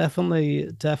 Oh,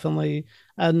 definitely, definitely.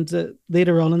 And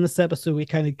later on in this episode, we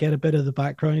kind of get a bit of the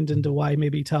background into why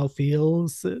maybe Tal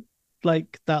feels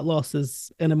like that loss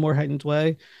is in a more heightened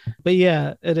way. But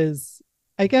yeah, it is.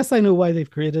 I guess I know why they've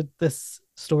created this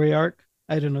story arc.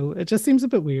 I don't know. It just seems a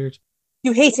bit weird.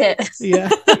 You hate it. Yeah.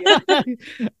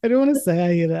 I don't want to say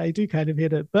I hate it. I do kind of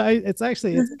hate it. But it's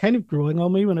kind of growing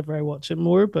on me whenever I watch it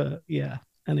more. But yeah,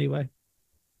 anyway.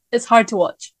 It's hard to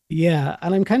watch. Yeah,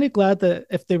 and I'm kind of glad that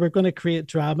if they were going to create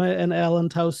drama in Elle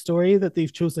and Tao's story, that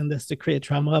they've chosen this to create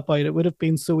drama about. It would have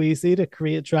been so easy to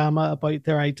create drama about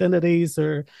their identities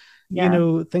or,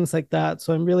 things like that.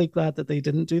 So I'm really glad that they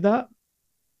didn't do that.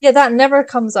 Yeah, that never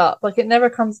comes up. Like it never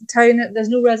comes. Tao, there's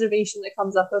no reservation that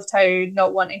comes up of Tao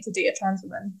not wanting to date a trans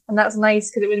woman, and that's nice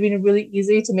because it would have been really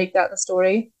easy to make that the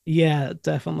story. Yeah,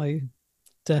 definitely.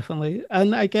 Definitely.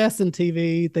 And I guess in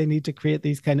TV, they need to create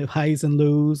these kind of highs and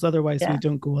lows. Otherwise, we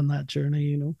don't go on that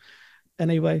journey,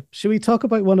 Anyway, should we talk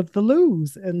about one of the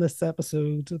lows in this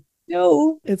episode?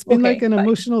 No. It's been like an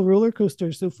emotional roller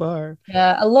coaster so far.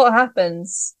 Yeah, a lot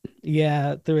happens.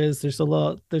 Yeah, there is. There's a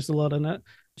lot in it.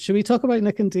 Should we talk about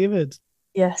Nick and David?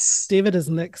 Yes. David is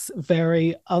Nick's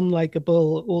very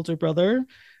unlikable older brother.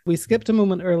 We skipped a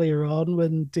moment earlier on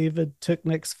when David took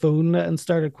Nick's phone and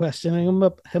started questioning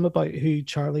him about who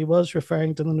Charlie was,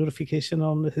 referring to the notification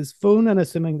on his phone and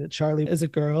assuming that Charlie is a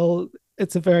girl.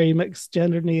 It's a very mixed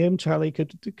gender name. Charlie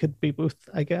could be both,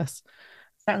 I guess.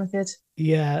 Certainly good.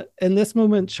 Yeah. In this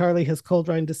moment, Charlie has called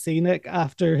round to see Nick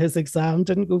after his exam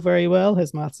didn't go very well,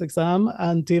 his maths exam.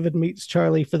 And David meets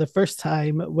Charlie for the first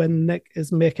time when Nick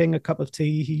is making a cup of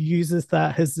tea. He uses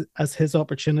that as his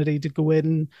opportunity to go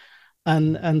in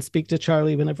and speak to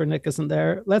Charlie whenever Nick isn't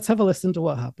there. Let's have a listen to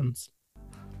what happens.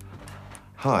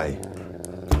 Hi.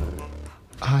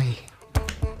 Hi.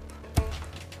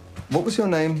 What was your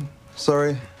name?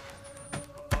 Sorry.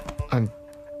 I'm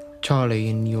Charlie,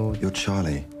 and you're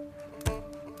Charlie.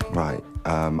 Right.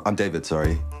 I'm David,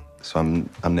 sorry. So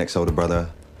I'm Nick's older brother.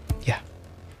 Yeah.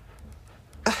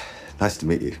 Nice to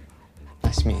meet you.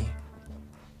 Nice to meet you.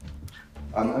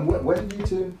 And where did you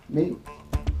two meet?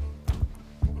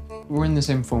 We're in the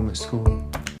same form at school.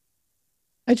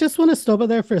 I just want to stop it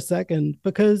there for a second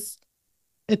because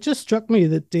it just struck me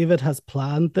that David has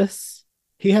planned this.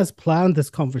 He has planned this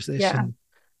conversation. Yeah.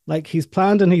 Like he's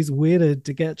planned and he's waited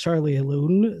to get Charlie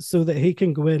alone so that he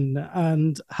can go in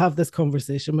and have this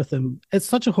conversation with him. It's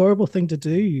such a horrible thing to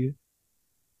do.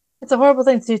 It's a horrible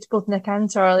thing to do to both Nick and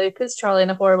Charlie. It puts Charlie in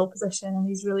a horrible position and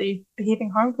he's really behaving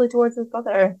harmfully towards his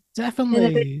brother.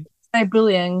 Definitely. It's very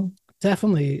bullying.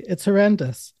 Definitely. It's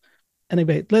horrendous.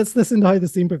 Anyway, let's listen to how the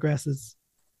scene progresses.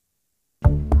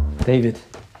 David.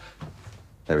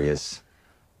 There he is.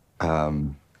 I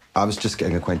was just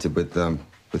getting acquainted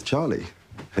with Charlie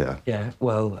here. Yeah,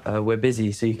 well, we're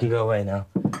busy, so you can go away now.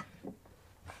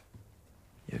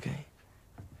 You okay?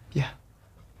 Yeah.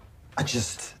 I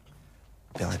just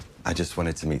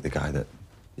wanted to meet the guy that,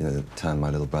 that turned my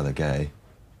little brother gay.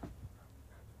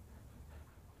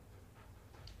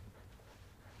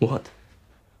 What?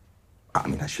 I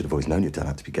mean, I should have always known you'd turn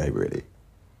out to be gay, really.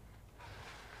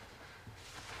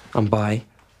 I'm bi,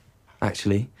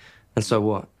 actually. And so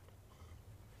what?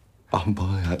 I'm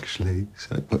bi, actually.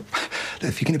 So, look,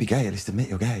 if you're going to be gay, at least admit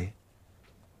you're gay.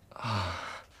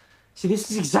 See,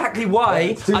 this is exactly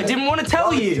why I didn't want to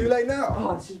tell you. It's too late now.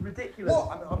 Oh, this is ridiculous.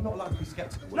 What? I'm not allowed to be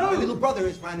skeptical. No. My little brother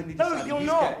is randomly decided you're he's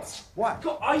not. gay. Why?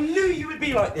 God, I knew you would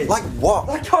be like this. Like what?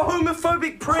 Like a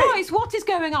homophobic prick. Christ, what is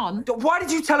going on? Why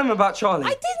did you tell him about Charlie? I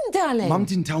didn't, darling. Mum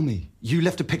didn't tell me. You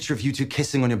left a picture of you two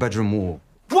kissing on your bedroom wall.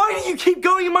 Why do you keep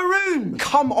going in my room?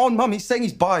 Come on, Mum. He's saying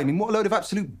he's bi. I mean, what a load of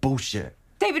absolute bullshit.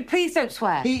 David, please don't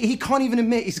swear. He can't even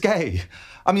admit he's gay.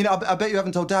 I mean, I bet you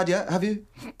haven't told Dad yet, have you?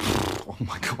 Oh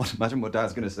my God, imagine what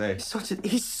Dad's gonna say.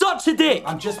 He's such a dick.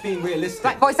 I'm just being realistic.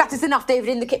 Right, boys, that is enough. David,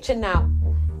 in the kitchen now.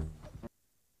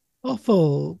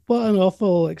 Awful. What an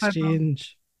awful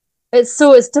exchange.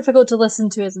 It's difficult to listen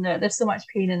to, isn't it? There's so much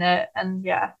pain in it, and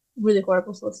yeah, really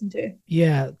horrible to listen to.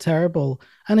 Yeah, terrible.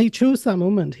 And he chose that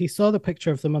moment. He saw the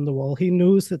picture of them on the wall. He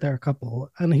knows that they're a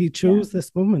couple, and he chose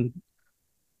this moment.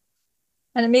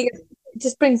 And it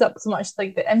just brings up so much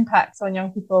like the impact on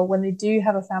young people when they do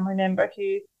have a family member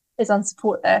who is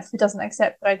unsupportive, who doesn't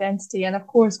accept their identity. And of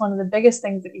course, one of the biggest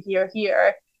things that we hear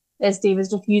here is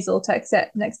David's refusal to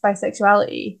accept mixed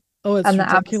bisexuality. Oh, it's and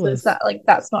ridiculous. That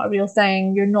that's not a real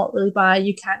thing. You're not really bi.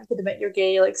 You can't admit you're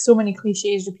gay. Like so many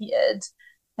cliches repeated.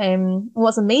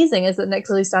 What's amazing is that Nick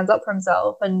really stands up for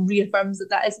himself and reaffirms that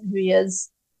that isn't who he is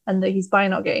and that he's bi,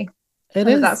 not gay. It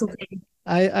is. That's okay.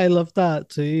 I love that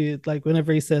too. Like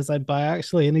whenever he says I'm bi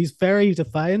actually, and he's very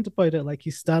defiant about it. Like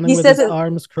he's standing with his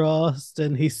arms crossed,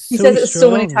 and he says it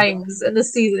so many times in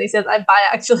this season. He says I'm bi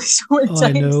actually so many times.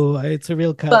 I know, it's a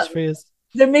real catchphrase.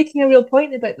 They're making a real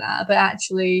point about that, but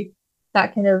actually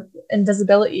that kind of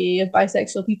invisibility of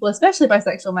bisexual people, especially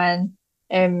bisexual men.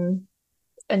 And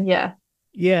yeah.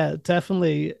 Yeah,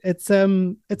 definitely. It's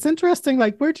interesting.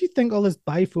 Like, where do you think all this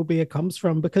biphobia comes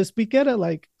from? Because we get it,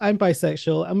 like, I'm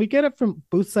bisexual, and we get it from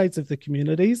both sides of the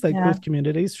communities, like both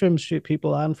communities, from straight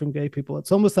people and from gay people.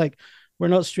 It's almost like we're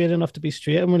not straight enough to be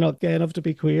straight and we're not gay enough to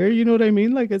be queer. You know what I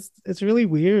mean? Like, it's really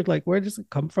weird. Like, where does it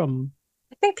come from?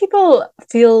 I think people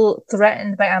feel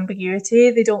threatened by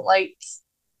ambiguity. They don't like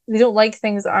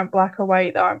things that aren't black or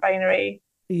white, that aren't binary.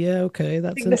 Yeah, okay,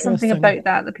 that's interesting. There's something about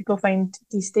that people find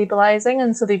destabilizing,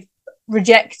 and so they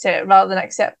reject it rather than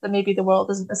accept that maybe the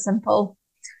world isn't as simple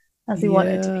as they want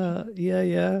it to be.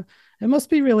 Yeah. It must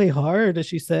be really hard,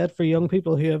 as you said, for young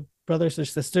people who have brothers or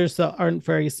sisters that aren't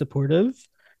very supportive.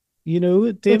 You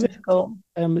know, David, do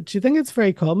you think it's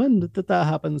very common that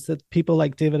happens, that people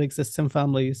like David exist in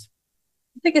families?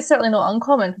 I think it's certainly not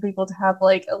uncommon for people to have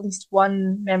like at least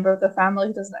one member of their family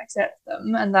who doesn't accept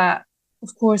them, and that of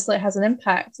course like has an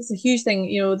impact. It's a huge thing.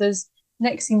 You know,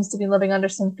 Nick seems to be living under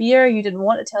some fear. You didn't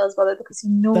want to tell his brother because he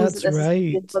knows that this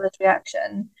is his brother's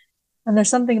reaction. And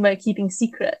there's something about keeping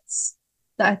secrets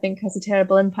that I think has a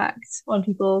terrible impact on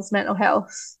people's mental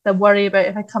health. They worry about,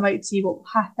 if I come out to you, what will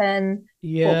happen?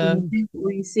 Yeah. What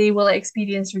will you say? Will I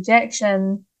experience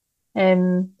rejection?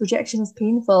 Rejection is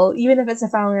painful. Even if it's a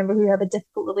family member who you have a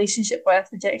difficult relationship with,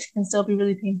 rejection can still be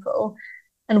really painful.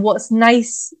 And what's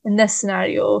nice in this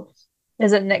scenario is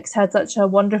that Nick's had such a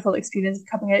wonderful experience of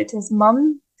coming out to his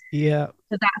mum. Yeah.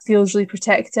 That feels really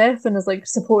protective and has like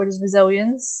supported his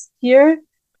resilience here.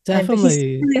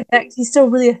 Definitely. He's still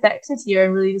really affected here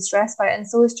and really distressed by it, and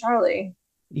so is Charlie.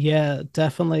 Yeah,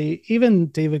 definitely. Even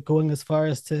David going as far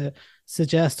as to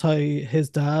suggest how his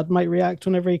dad might react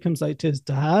whenever he comes out to his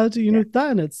dad, you know,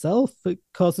 that in itself, it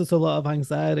causes a lot of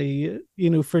anxiety. You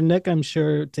know, for Nick, I'm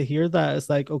sure to hear that is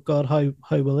like, oh God,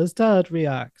 how will his dad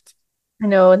react? I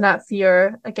know, and that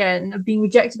fear again of being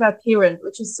rejected by a parent,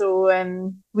 which is so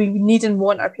we need and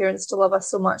want our parents to love us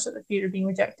so much, that the fear of being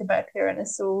rejected by a parent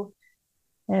is so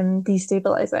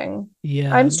destabilizing.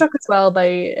 Yeah, I'm struck as well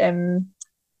by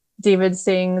David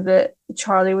saying that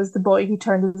Charlie was the boy who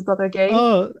turned his brother gay.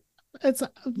 Oh, it's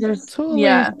totally.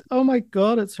 Yeah. Oh my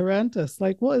God, it's horrendous.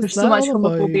 Like, what is There's that so much all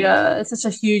homophobia. about? It's such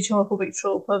a huge homophobic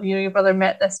trope of, you know, your brother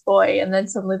met this boy and then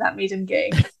suddenly that made him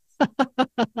gay.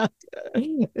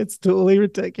 It's totally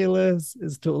ridiculous.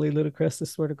 It's totally ludicrous, I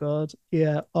swear to God.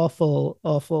 Yeah, awful.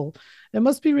 It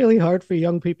must be really hard for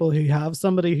young people who have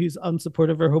somebody who's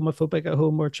unsupportive or homophobic at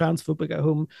home or transphobic at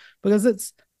home, because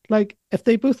it's like if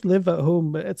they both live at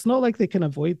home, it's not like they can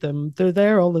avoid them. They're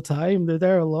there all the time. They're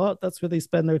there a lot. That's where they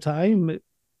spend their time.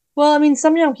 Well, I mean,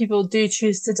 some young people do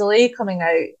choose to delay coming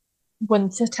out when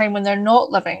to a time when they're not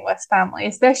living with family,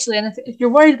 especially, and if you're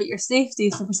worried about your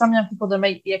safety, so for some young people there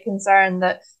might be a concern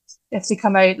that if they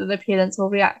come out that their parents will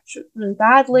react really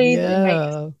badly, that they might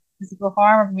get Yeah. physical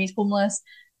harm or be made homeless.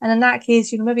 And in that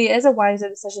case, maybe it is a wiser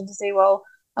decision to say, well,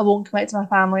 I won't come out to my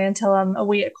family until I'm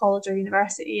away at college or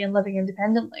university and living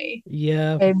independently.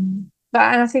 Yeah. But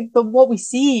I think, but what we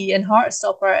see in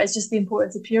Heartstopper is just the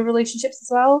importance of peer relationships as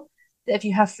well. That if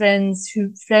you have friends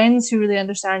who really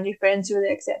understand you, friends who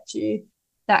really accept you,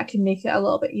 that can make it a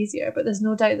little bit easier. But there's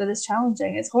no doubt that it's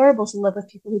challenging. It's horrible to live with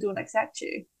people who don't accept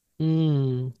you.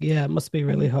 Yeah, it must be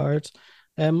really hard.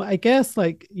 I guess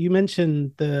like you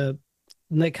mentioned the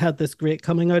Nick had this great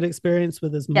coming out experience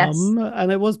with his Yes. mum,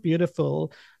 and it was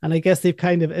beautiful. And I guess they've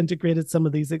kind of integrated some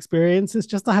of these experiences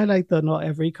just to highlight that not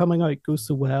every coming out goes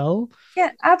so well.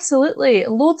 Yeah, absolutely.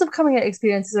 Loads of coming out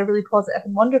experiences are really positive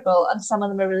and wonderful, and some of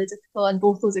them are really difficult, and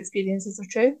both those experiences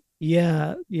are true.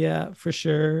 Yeah, for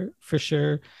sure, for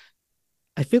sure.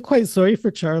 I feel quite sorry for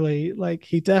Charlie. Like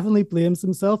he definitely blames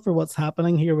himself for what's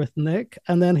happening here with Nick,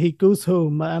 and then he goes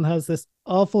home and has this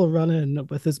awful run-in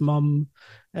with his mum.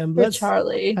 For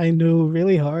Charlie. I know,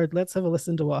 really hard. Let's have a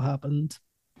listen to what happened.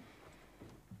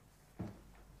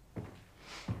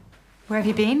 Where have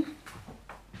you been?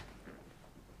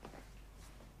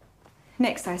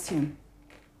 Next, I assume.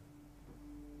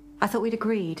 I thought we'd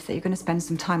agreed that you're going to spend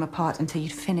some time apart until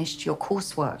you'd finished your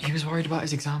coursework. He was worried about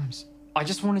his exams. I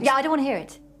just wanted to... Yeah, I don't want to hear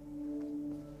it.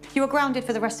 You are grounded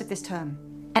for the rest of this term.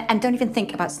 And don't even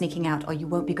think about sneaking out, or you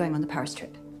won't be going on the Paris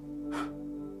trip.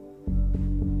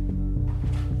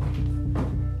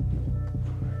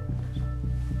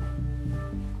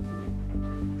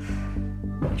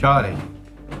 Charlie.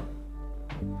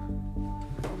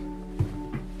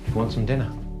 You want some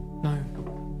dinner? No,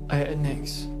 I ate at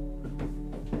Nick's.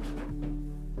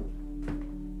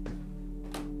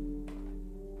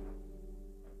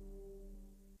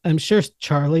 I'm sure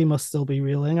Charlie must still be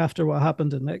reeling after what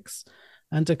happened to Nick's.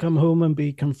 And to come home and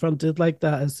be confronted like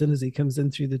that as soon as he comes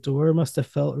in through the door must have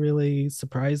felt really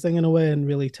surprising in a way and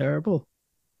really terrible.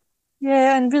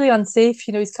 Yeah, and really unsafe.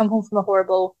 He's come home from a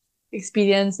horrible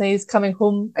experience and he's coming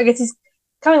home. I guess he's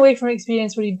coming away from an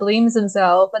experience where he blames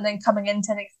himself and then coming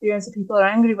into an experience where people are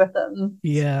angry with him.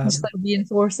 Yeah. Just like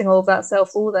reinforcing all of that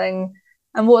self-loathing.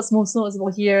 And what's most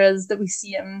noticeable here is that we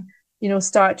see him,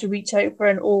 start to reach out for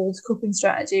an old coping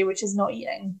strategy, which is not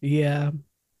eating. Yeah.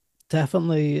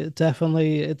 Definitely. It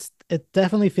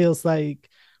definitely feels like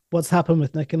what's happened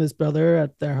with Nick and his brother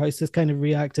at their house has kind of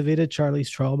reactivated Charlie's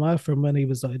trauma from when he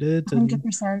was outed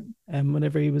 100%. and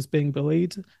whenever he was being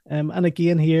bullied. And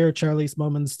again here, Charlie's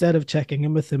mum, instead of checking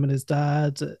in with him and his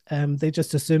dad, they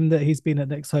just assume that he's been at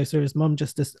Nick's house, or his mum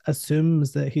just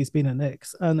assumes that he's been at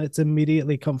Nick's, and it's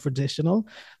immediately confrontational.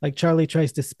 Like Charlie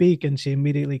tries to speak and she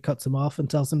immediately cuts him off and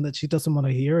tells him that she doesn't want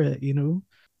to hear it,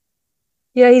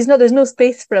 Yeah, there's no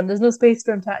space for him. There's no space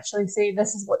for him to actually say,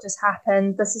 this is what just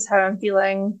happened. This is how I'm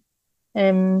feeling.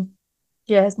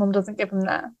 Yeah, his mum doesn't give him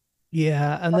that.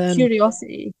 Yeah, and then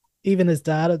curiosity. Even his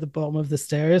dad at the bottom of the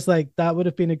stairs, like that would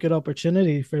have been a good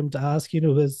opportunity for him to ask,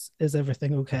 is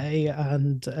everything okay?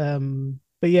 And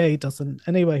but yeah, he doesn't.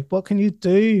 Anyway, what can you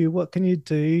do? What can you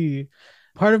do?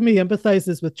 Part of me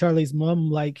empathizes with Charlie's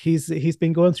mum. Like he's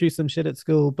been going through some shit at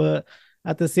school, but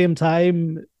at the same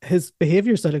time, his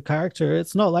behavior's out of character.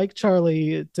 It's not like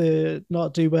Charlie to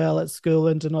not do well at school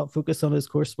and to not focus on his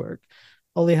coursework.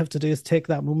 All they have to do is take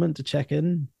that moment to check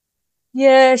in.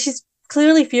 Yeah, she's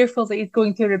clearly fearful that he's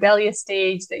going through a rebellious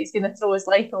stage, that he's going to throw his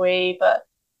life away, but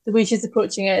the way she's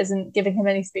approaching it isn't giving him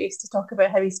any space to talk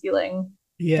about how he's feeling.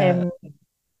 Yeah,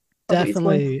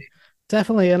 definitely.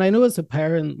 Definitely. And I know as a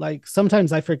parent, like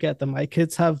sometimes I forget that my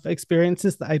kids have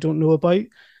experiences that I don't know about.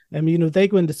 They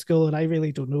go into school and I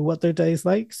really don't know what their day's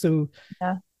like. So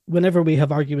yeah. Whenever we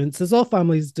have arguments, as all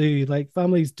families do, like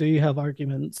families do have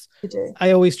arguments. They do.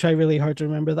 I always try really hard to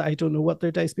remember that I don't know what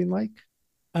their day's been like.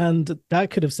 And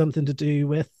that could have something to do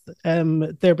with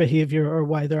their behavior or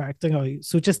why they're acting out.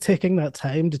 So just taking that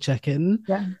time to check in.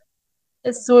 Yeah.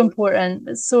 It's so important.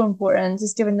 It's so important.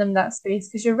 Just giving them that space.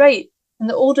 Because you're right. And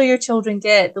the older your children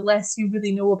get, the less you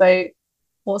really know about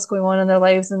what's going on in their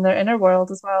lives and their inner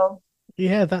world as well.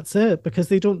 Yeah, that's it. Because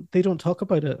they don't talk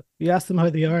about it. You ask them how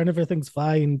they are and everything's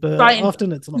fine, but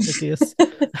often it's not the case.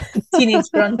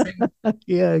 Teenage grunting.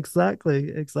 Yeah,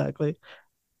 exactly. Is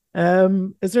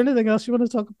there anything else you want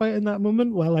to talk about in that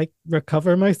moment while I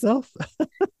recover myself?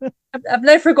 I've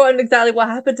now forgotten exactly what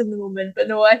happened in the moment, but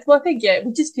no, I think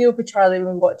we just feel for Charlie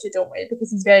when we watch it, don't we?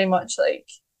 Because he's very much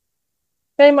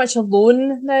very much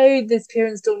alone now. His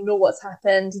parents don't know what's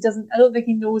happened. I don't think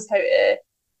he knows how to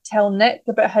tell Nick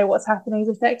about how what's happening is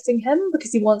affecting him,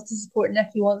 because he wants to support Nick.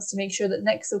 He wants to make sure that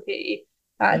Nick's okay.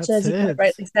 Actually, That's as you quite it.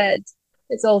 rightly said,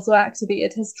 it's also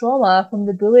activated his trauma from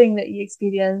the bullying that he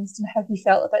experienced and how he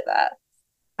felt about that.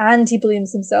 And he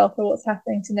blames himself for what's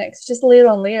happening to Nick. So just layer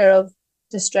on layer of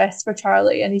distress for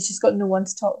Charlie, and he's just got no one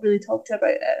to really talk to about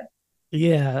it.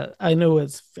 Yeah, I know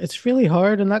it's really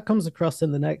hard, and that comes across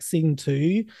in the next scene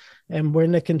too, where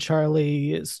Nick and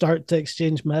Charlie start to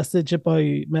exchange messages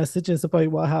about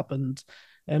what happened.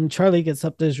 Charlie gets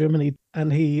up to his room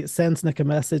and he sends Nick a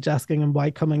message asking him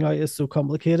why coming out is so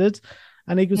complicated.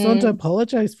 And he goes on to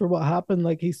apologize for what happened,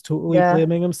 like he's totally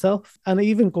blaming himself, and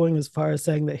even going as far as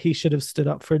saying that he should have stood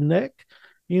up for Nick.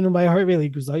 You know, my heart really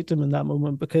goes out to him in that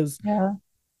moment, because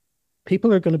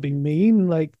people are going to be mean.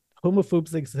 Like,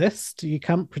 homophobes exist. You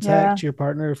can't protect your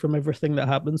partner from everything that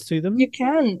happens to them. You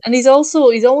can. And he's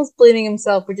almost blaming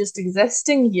himself for just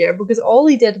existing here, because all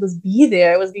he did was be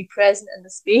there, was be present in the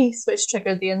space which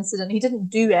triggered the incident. He didn't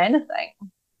do anything.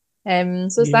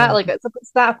 So it's that, like,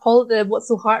 it's that what's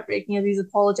so heartbreaking is he's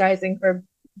apologizing for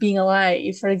being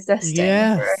alive, for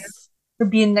existing, for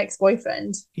being Nick's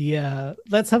boyfriend. Yeah.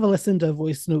 Let's have a listen to a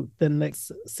voice note that Nick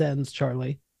sends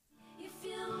Charlie.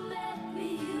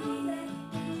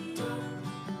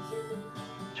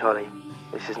 Charlie,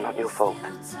 this is not your fault.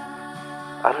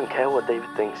 I don't care what David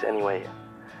thinks anyway.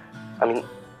 I mean,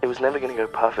 it was never going to go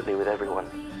perfectly with everyone.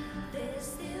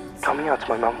 Coming out to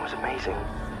my mum was amazing.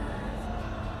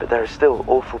 But there are still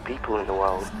awful people in the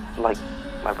world, like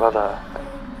my brother.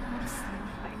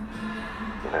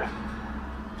 You know,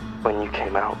 when you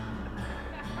came out.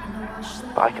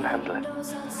 But I can handle it.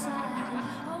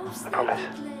 I promise.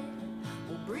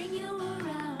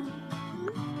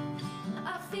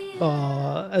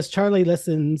 As Charlie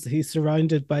listens, he's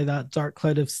surrounded by that dark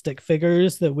cloud of stick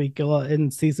figures that we got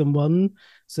in season 1.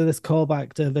 So this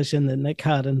callback to a vision that Nick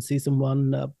had in season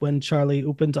 1 when Charlie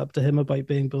opened up to him about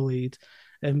being bullied.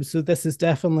 So this has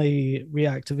definitely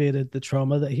reactivated the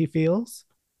trauma that he feels.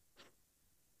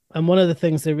 And one of the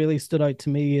things that really stood out to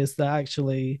me is that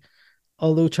actually,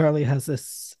 although Charlie has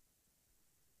this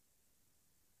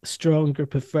strong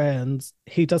group of friends,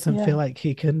 he doesn't feel like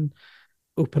he can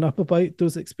open up about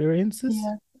those experiences.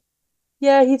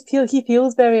 Yeah, he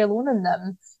feels very alone in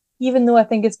them. Even though I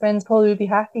think his friends probably would be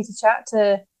happy to chat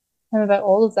to him about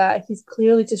all of that, he's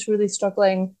clearly just really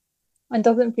struggling and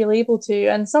doesn't feel able to.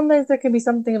 And sometimes there can be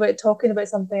something about talking about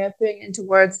something and putting it into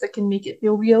words that can make it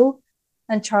feel real.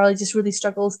 And Charlie just really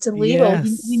struggles to label.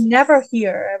 We never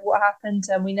hear what happened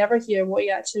to him. We never hear what he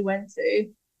actually went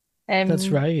through. That's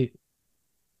right.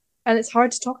 And it's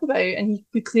hard to talk about, and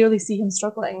we clearly see him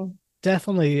struggling.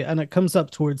 Definitely. And it comes up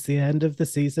towards the end of the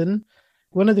season.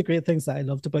 One of the great things that I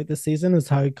loved about this season is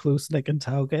how close Nick and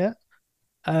Tao get.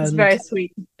 And it's very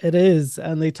sweet. It is.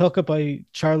 And they talk about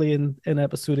Charlie in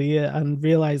episode 8 and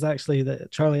realize actually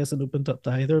that Charlie hasn't opened up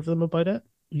to either of them about it.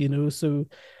 You know, so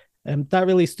that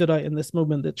really stood out in this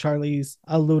moment, that Charlie's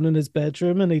alone in his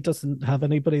bedroom and he doesn't have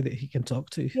anybody that he can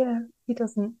talk to. Yeah, he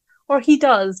doesn't. Or he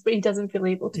does, but he doesn't feel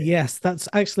able to. Yes, that's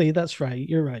right.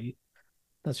 You're right.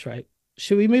 That's right.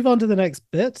 Should we move on to the next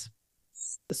bit?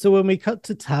 So when we cut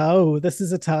to Tao, this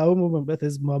is a Tao moment with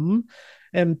his mum.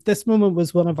 This moment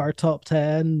was one of our top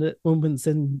 10 moments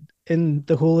in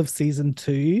the whole of season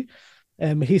 2.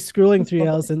 He's scrolling through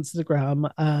Elle's Instagram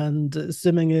and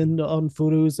zooming in on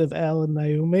photos of Elle and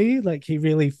Naomi. Like, he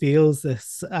really feels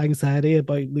this anxiety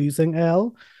about losing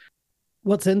Elle.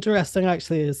 What's interesting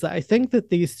actually is that I think that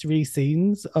these 3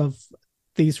 scenes of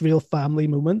these real family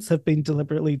moments have been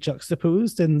deliberately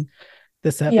juxtaposed in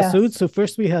this episode. Yes. So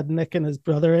first we had Nick and his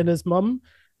brother and his mum,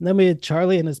 and then we had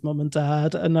Charlie and his mum and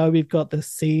dad, and now we've got this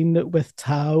scene with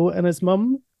Tao and his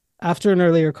mum. After an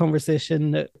earlier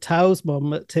conversation, Tao's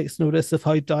mum takes notice of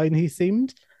how down he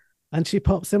seemed, and she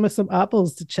pops him with some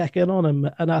apples to check in on him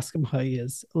and ask him how he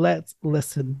is. Let's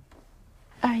listen.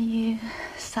 Are you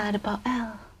sad about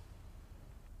Elle?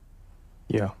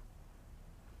 Yeah,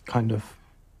 kind of.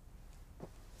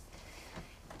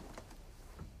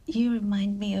 You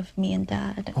remind me of me and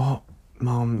Dad. What?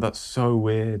 Mom, that's so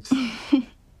weird.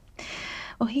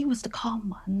 Well, he was the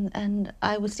calm one, and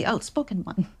I was the outspoken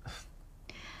one.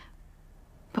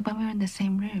 But when we were in the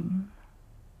same room,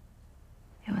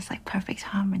 it was like perfect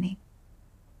harmony.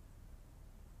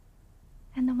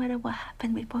 And no matter what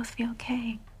happened, we'd both be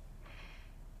okay.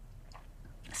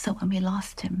 So when we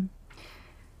lost him,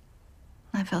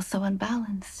 I felt so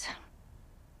unbalanced.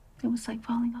 It was like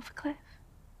falling off a cliff.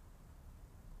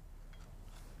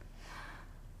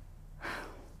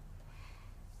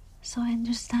 So I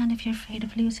understand if you're afraid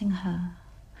of losing her.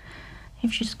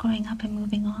 if she's growing up and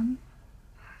moving on?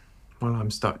 Well,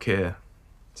 I'm stuck here.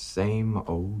 Same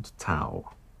old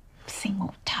Tao. Same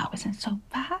old Tao isn't so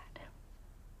bad.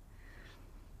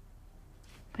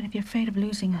 But if you're afraid of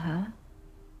losing her,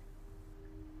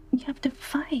 you have to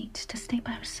fight to stay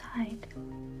by her side.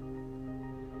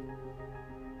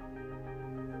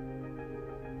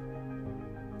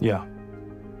 Yeah.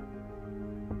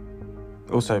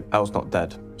 Also, Elle's not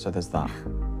dead, so there's that.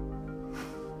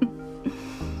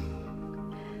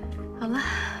 Hả啦,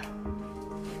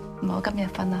冇今日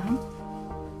瞓啦，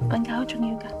瞓覺好重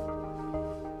要㗎。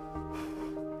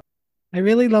I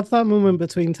really love that moment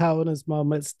between Tao and his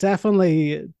mom. It's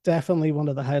definitely one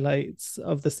of the highlights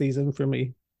of the season for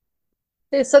me.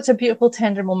 It's such a beautiful,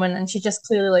 tender moment, and she just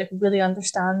clearly like really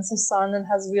understands her son and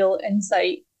has real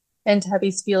insight into how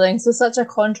he's feeling. So such a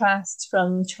contrast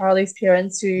from Charlie's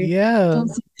parents, who don't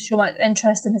seem to show much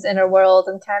interest in his inner world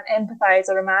and can't empathize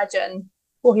or imagine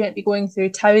what he might be going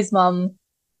through. Tao's mum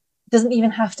doesn't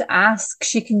even have to ask;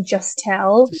 she can just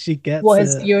tell She gets what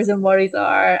his it. fears and worries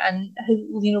are, and how,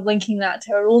 linking that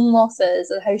to her own losses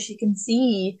and how she can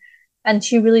see, and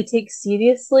she really takes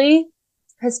seriously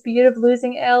his fear of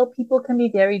losing Elle. People can be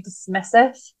very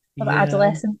dismissive of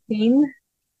adolescent pain,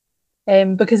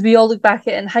 because we all look back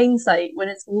at it in hindsight when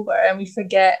it's over, and we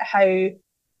forget how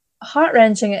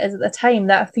heart-wrenching it is at the time.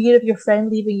 That fear of your friend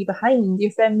leaving you behind,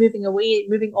 your friend moving away,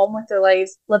 moving on with their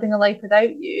lives, living a life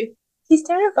without you. He's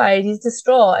terrified, he's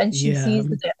distraught, and she sees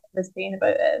the depth of his pain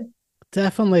about it.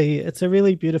 Definitely. It's a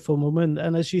really beautiful moment.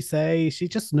 And as you say, she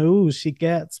just knows, she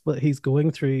gets what he's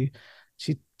going through.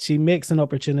 She makes an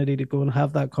opportunity to go and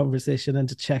have that conversation and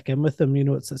to check in with him. You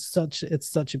know, it's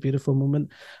such a beautiful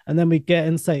moment. And then we get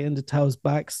insight into Tao's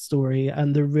backstory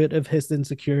and the root of his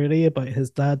insecurity about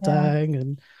his dad dying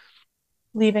and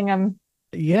leaving him.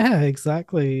 Yeah,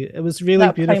 exactly. It was really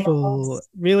That primal beautiful, loss.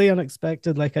 really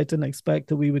unexpected. Like, I didn't expect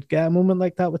that we would get a moment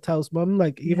like that with Tao's mum.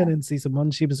 Like, even in season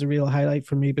 1, she was a real highlight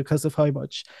for me because of how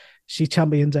much she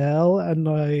championed Elle, and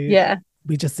now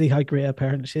we just see how great a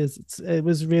parent she is. It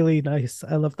was really nice.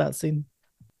 I love that scene.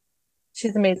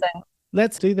 She's amazing.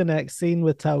 Let's do the next scene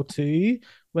with Tao 2,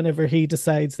 whenever he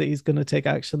decides that he's going to take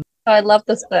action. I love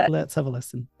this bit. Let's have a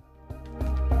listen.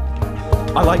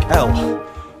 I like Elle,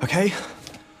 okay?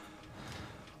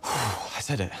 I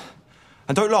said it.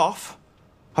 And don't laugh.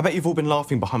 I bet you've all been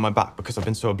laughing behind my back because I've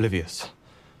been so oblivious.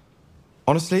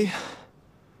 Honestly,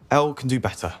 Elle can do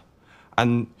better.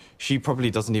 And she probably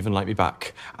doesn't even like me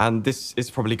back. And this is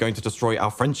probably going to destroy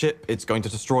our friendship. It's going to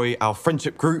destroy our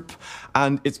friendship group.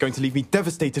 And it's going to leave me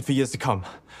devastated for years to come.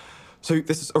 So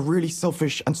this is a really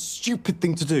selfish and stupid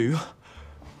thing to do.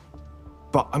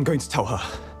 But I'm going to tell her.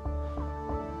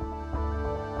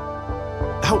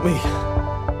 Help me.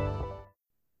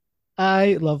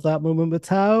 I love that moment with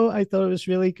Tao. I thought it was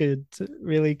really good.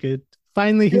 Really good.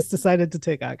 Finally, he's decided to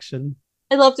take action.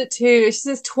 I loved it too. It's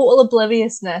just total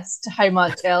obliviousness to how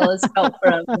much Elle has felt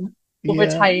for him over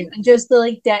time, and just the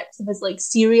like depth of his like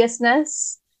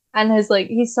seriousness and his like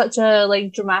he's such a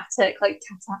like dramatic like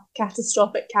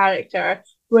catastrophic character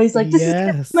where he's like, this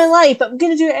is my life, but I'm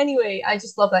gonna do it anyway. I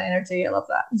just love that energy. I love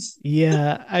that.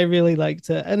 Yeah, I really liked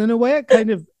it, and in a way, it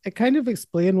kind of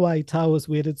explained why Tao has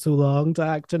waited so long to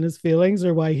act on his feelings,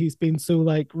 or why he's been so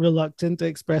like reluctant to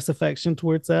express affection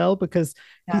towards Elle, because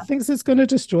he thinks it's going to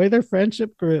destroy their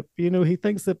friendship group. You know, he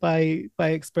thinks that by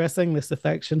expressing this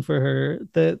affection for her,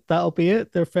 that'll be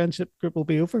it. Their friendship group will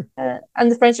be over. And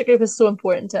the friendship group is so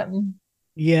important to him.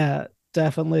 Yeah,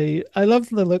 definitely. I love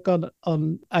the look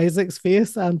on Isaac's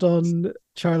face and on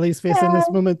Charlie's face in this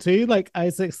moment too. Like,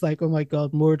 Isaac's like, oh my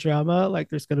God, more drama. Like,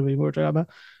 there's going to be more drama.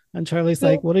 And Charlie's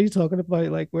like, what are you talking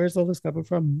about? Like, where's all this coming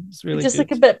from? It's really just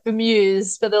good. like a bit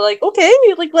bemused, but they're like, okay,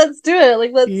 like let's do it.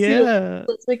 Like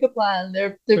let's make a plan.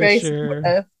 They're very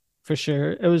supportive. For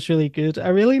sure. It was really good.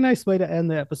 A really nice way to end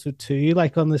the episode too,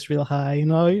 like on this real high, you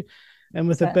know, and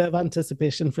with a bit of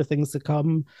anticipation for things to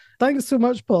come. Thanks so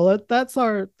much, Paula. That's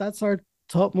our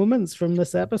top moments from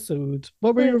this episode.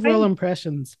 What were your overall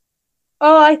impressions?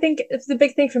 Oh, I think it's the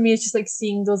big thing for me is just like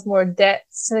seeing those more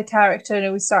depths to the character,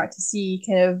 and we start to see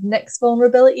kind of Nick's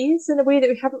vulnerabilities in a way that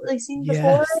we haven't really seen before.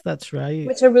 Yes, that's right.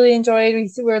 Which I really enjoyed.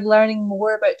 We're learning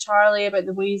more about Charlie, about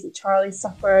the ways that Charlie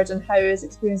suffered and how his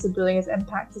experience of bullying has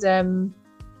impacted him.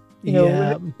 You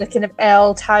know, the kind of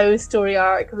Elle Tao story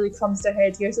arc really comes to a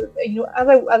head here. So, you know, as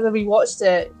I rewatched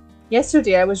it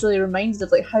yesterday, I was really reminded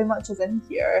of like how much is in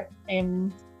here,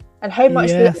 and how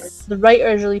much the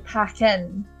writers really pack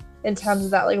in in terms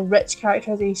of that like rich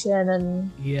characterization, and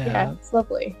Yeah. it's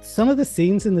lovely. Some of the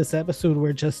scenes in this episode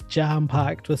were just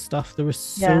jam-packed with stuff. There was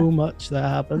so Yeah. much that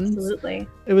happened. Absolutely.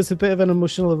 It was a bit of an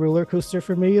emotional roller coaster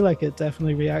for me. Like, it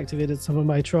definitely reactivated some of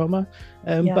my trauma.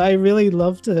 Yeah. But I really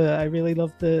loved it. I really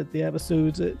loved the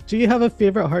episode. Do you have a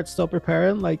favorite Heartstopper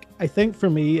parent? Like, I think for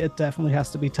me, it definitely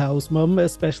has to be Tao's mum,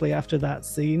 especially after that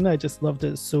scene. I just loved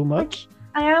it so much.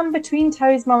 I am between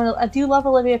Tao's mum and I do love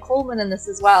Olivia Colman in this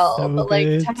as well. So but like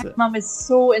good. Tao's mum is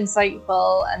so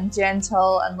insightful and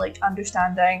gentle and like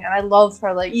understanding, and I love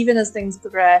her. Like, even as things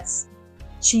progress,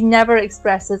 she never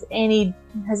expresses any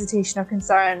hesitation or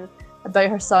concern about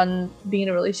her son being in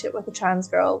a relationship with a trans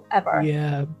girl ever.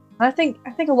 Yeah. And I think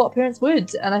a lot of parents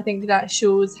would, and I think that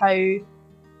shows how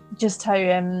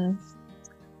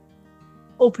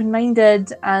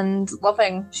open-minded and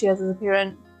loving she is as a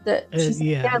parent. That she's like,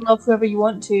 yeah. love whoever you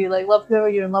want to, like love whoever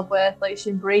you're in love with. Like, she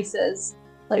embraces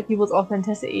like people's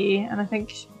authenticity, and I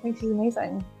think she's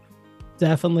amazing.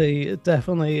 Definitely.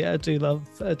 I do love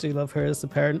her as a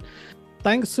parent.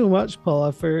 Thanks so much,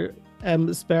 Paula, for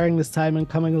sparing this time and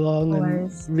coming along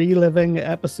and reliving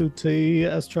episode 2,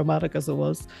 as traumatic as it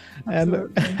was.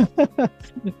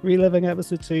 Reliving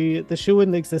episode 2. The show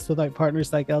wouldn't exist without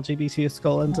partners like LGBT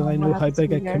Scotland, and I know how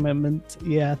big a commitment.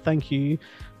 Yeah, thank you.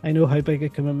 I know how big a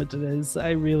commitment it is. I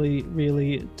really,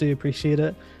 really do appreciate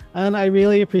it. And I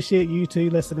really appreciate you two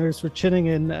listeners for tuning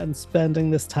in and spending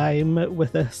this time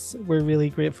with us. We're really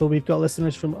grateful. We've got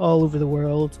listeners from all over the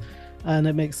world, and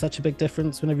it makes such a big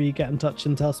difference whenever you get in touch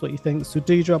and tell us what you think. So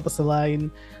do drop us a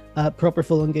line at Proper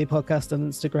Full On Gay Podcast on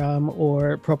Instagram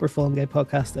or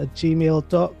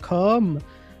properfulongaypodcast@gmail.com.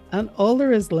 And all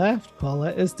there is left,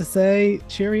 Paula, is to say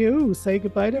cheerio, say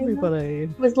goodbye to everybody.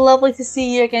 It was lovely to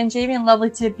see you again, Jamie, and lovely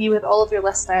to be with all of your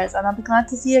listeners, and I'll be glad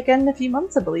to see you again in a few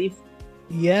months, I believe.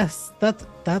 Yes,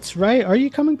 that's right. Are you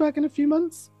coming back in a few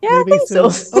months? Yeah, Maybe I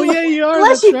think so. Oh yeah, you are.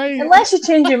 Unless That's right. Unless you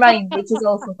change your mind, which is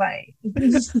also fine.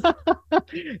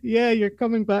 Yeah, you're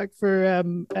coming back for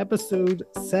episode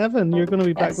 7. You're going to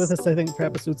be back with us, I think, for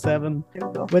episode 7,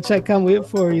 which I can't wait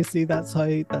for. You see, that's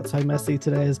how messy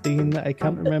today has been. I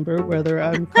can't remember whether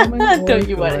I'm coming or Don't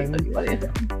you going. worry.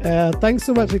 Thanks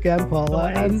so much again,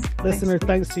 Paula, and listener.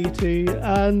 Thanks to you too.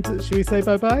 And should we say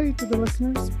bye to the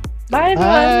listeners? Bye,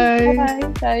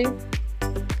 everyone. Bye.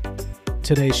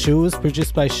 Today's show is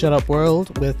produced by Shut Up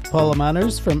World with Paula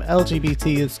Manners from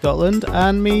LGBT Scotland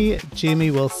and me,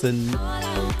 Jamie Wilson.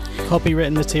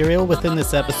 Copywritten material within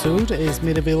this episode is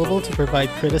made available to provide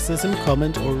criticism,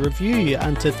 comment or review,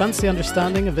 and to advance the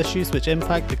understanding of issues which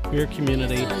impact the queer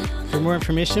community. For more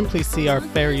information, please see our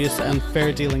fair use and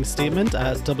fair dealing statement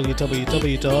at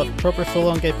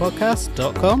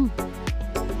www.properfullongaypodcast.com.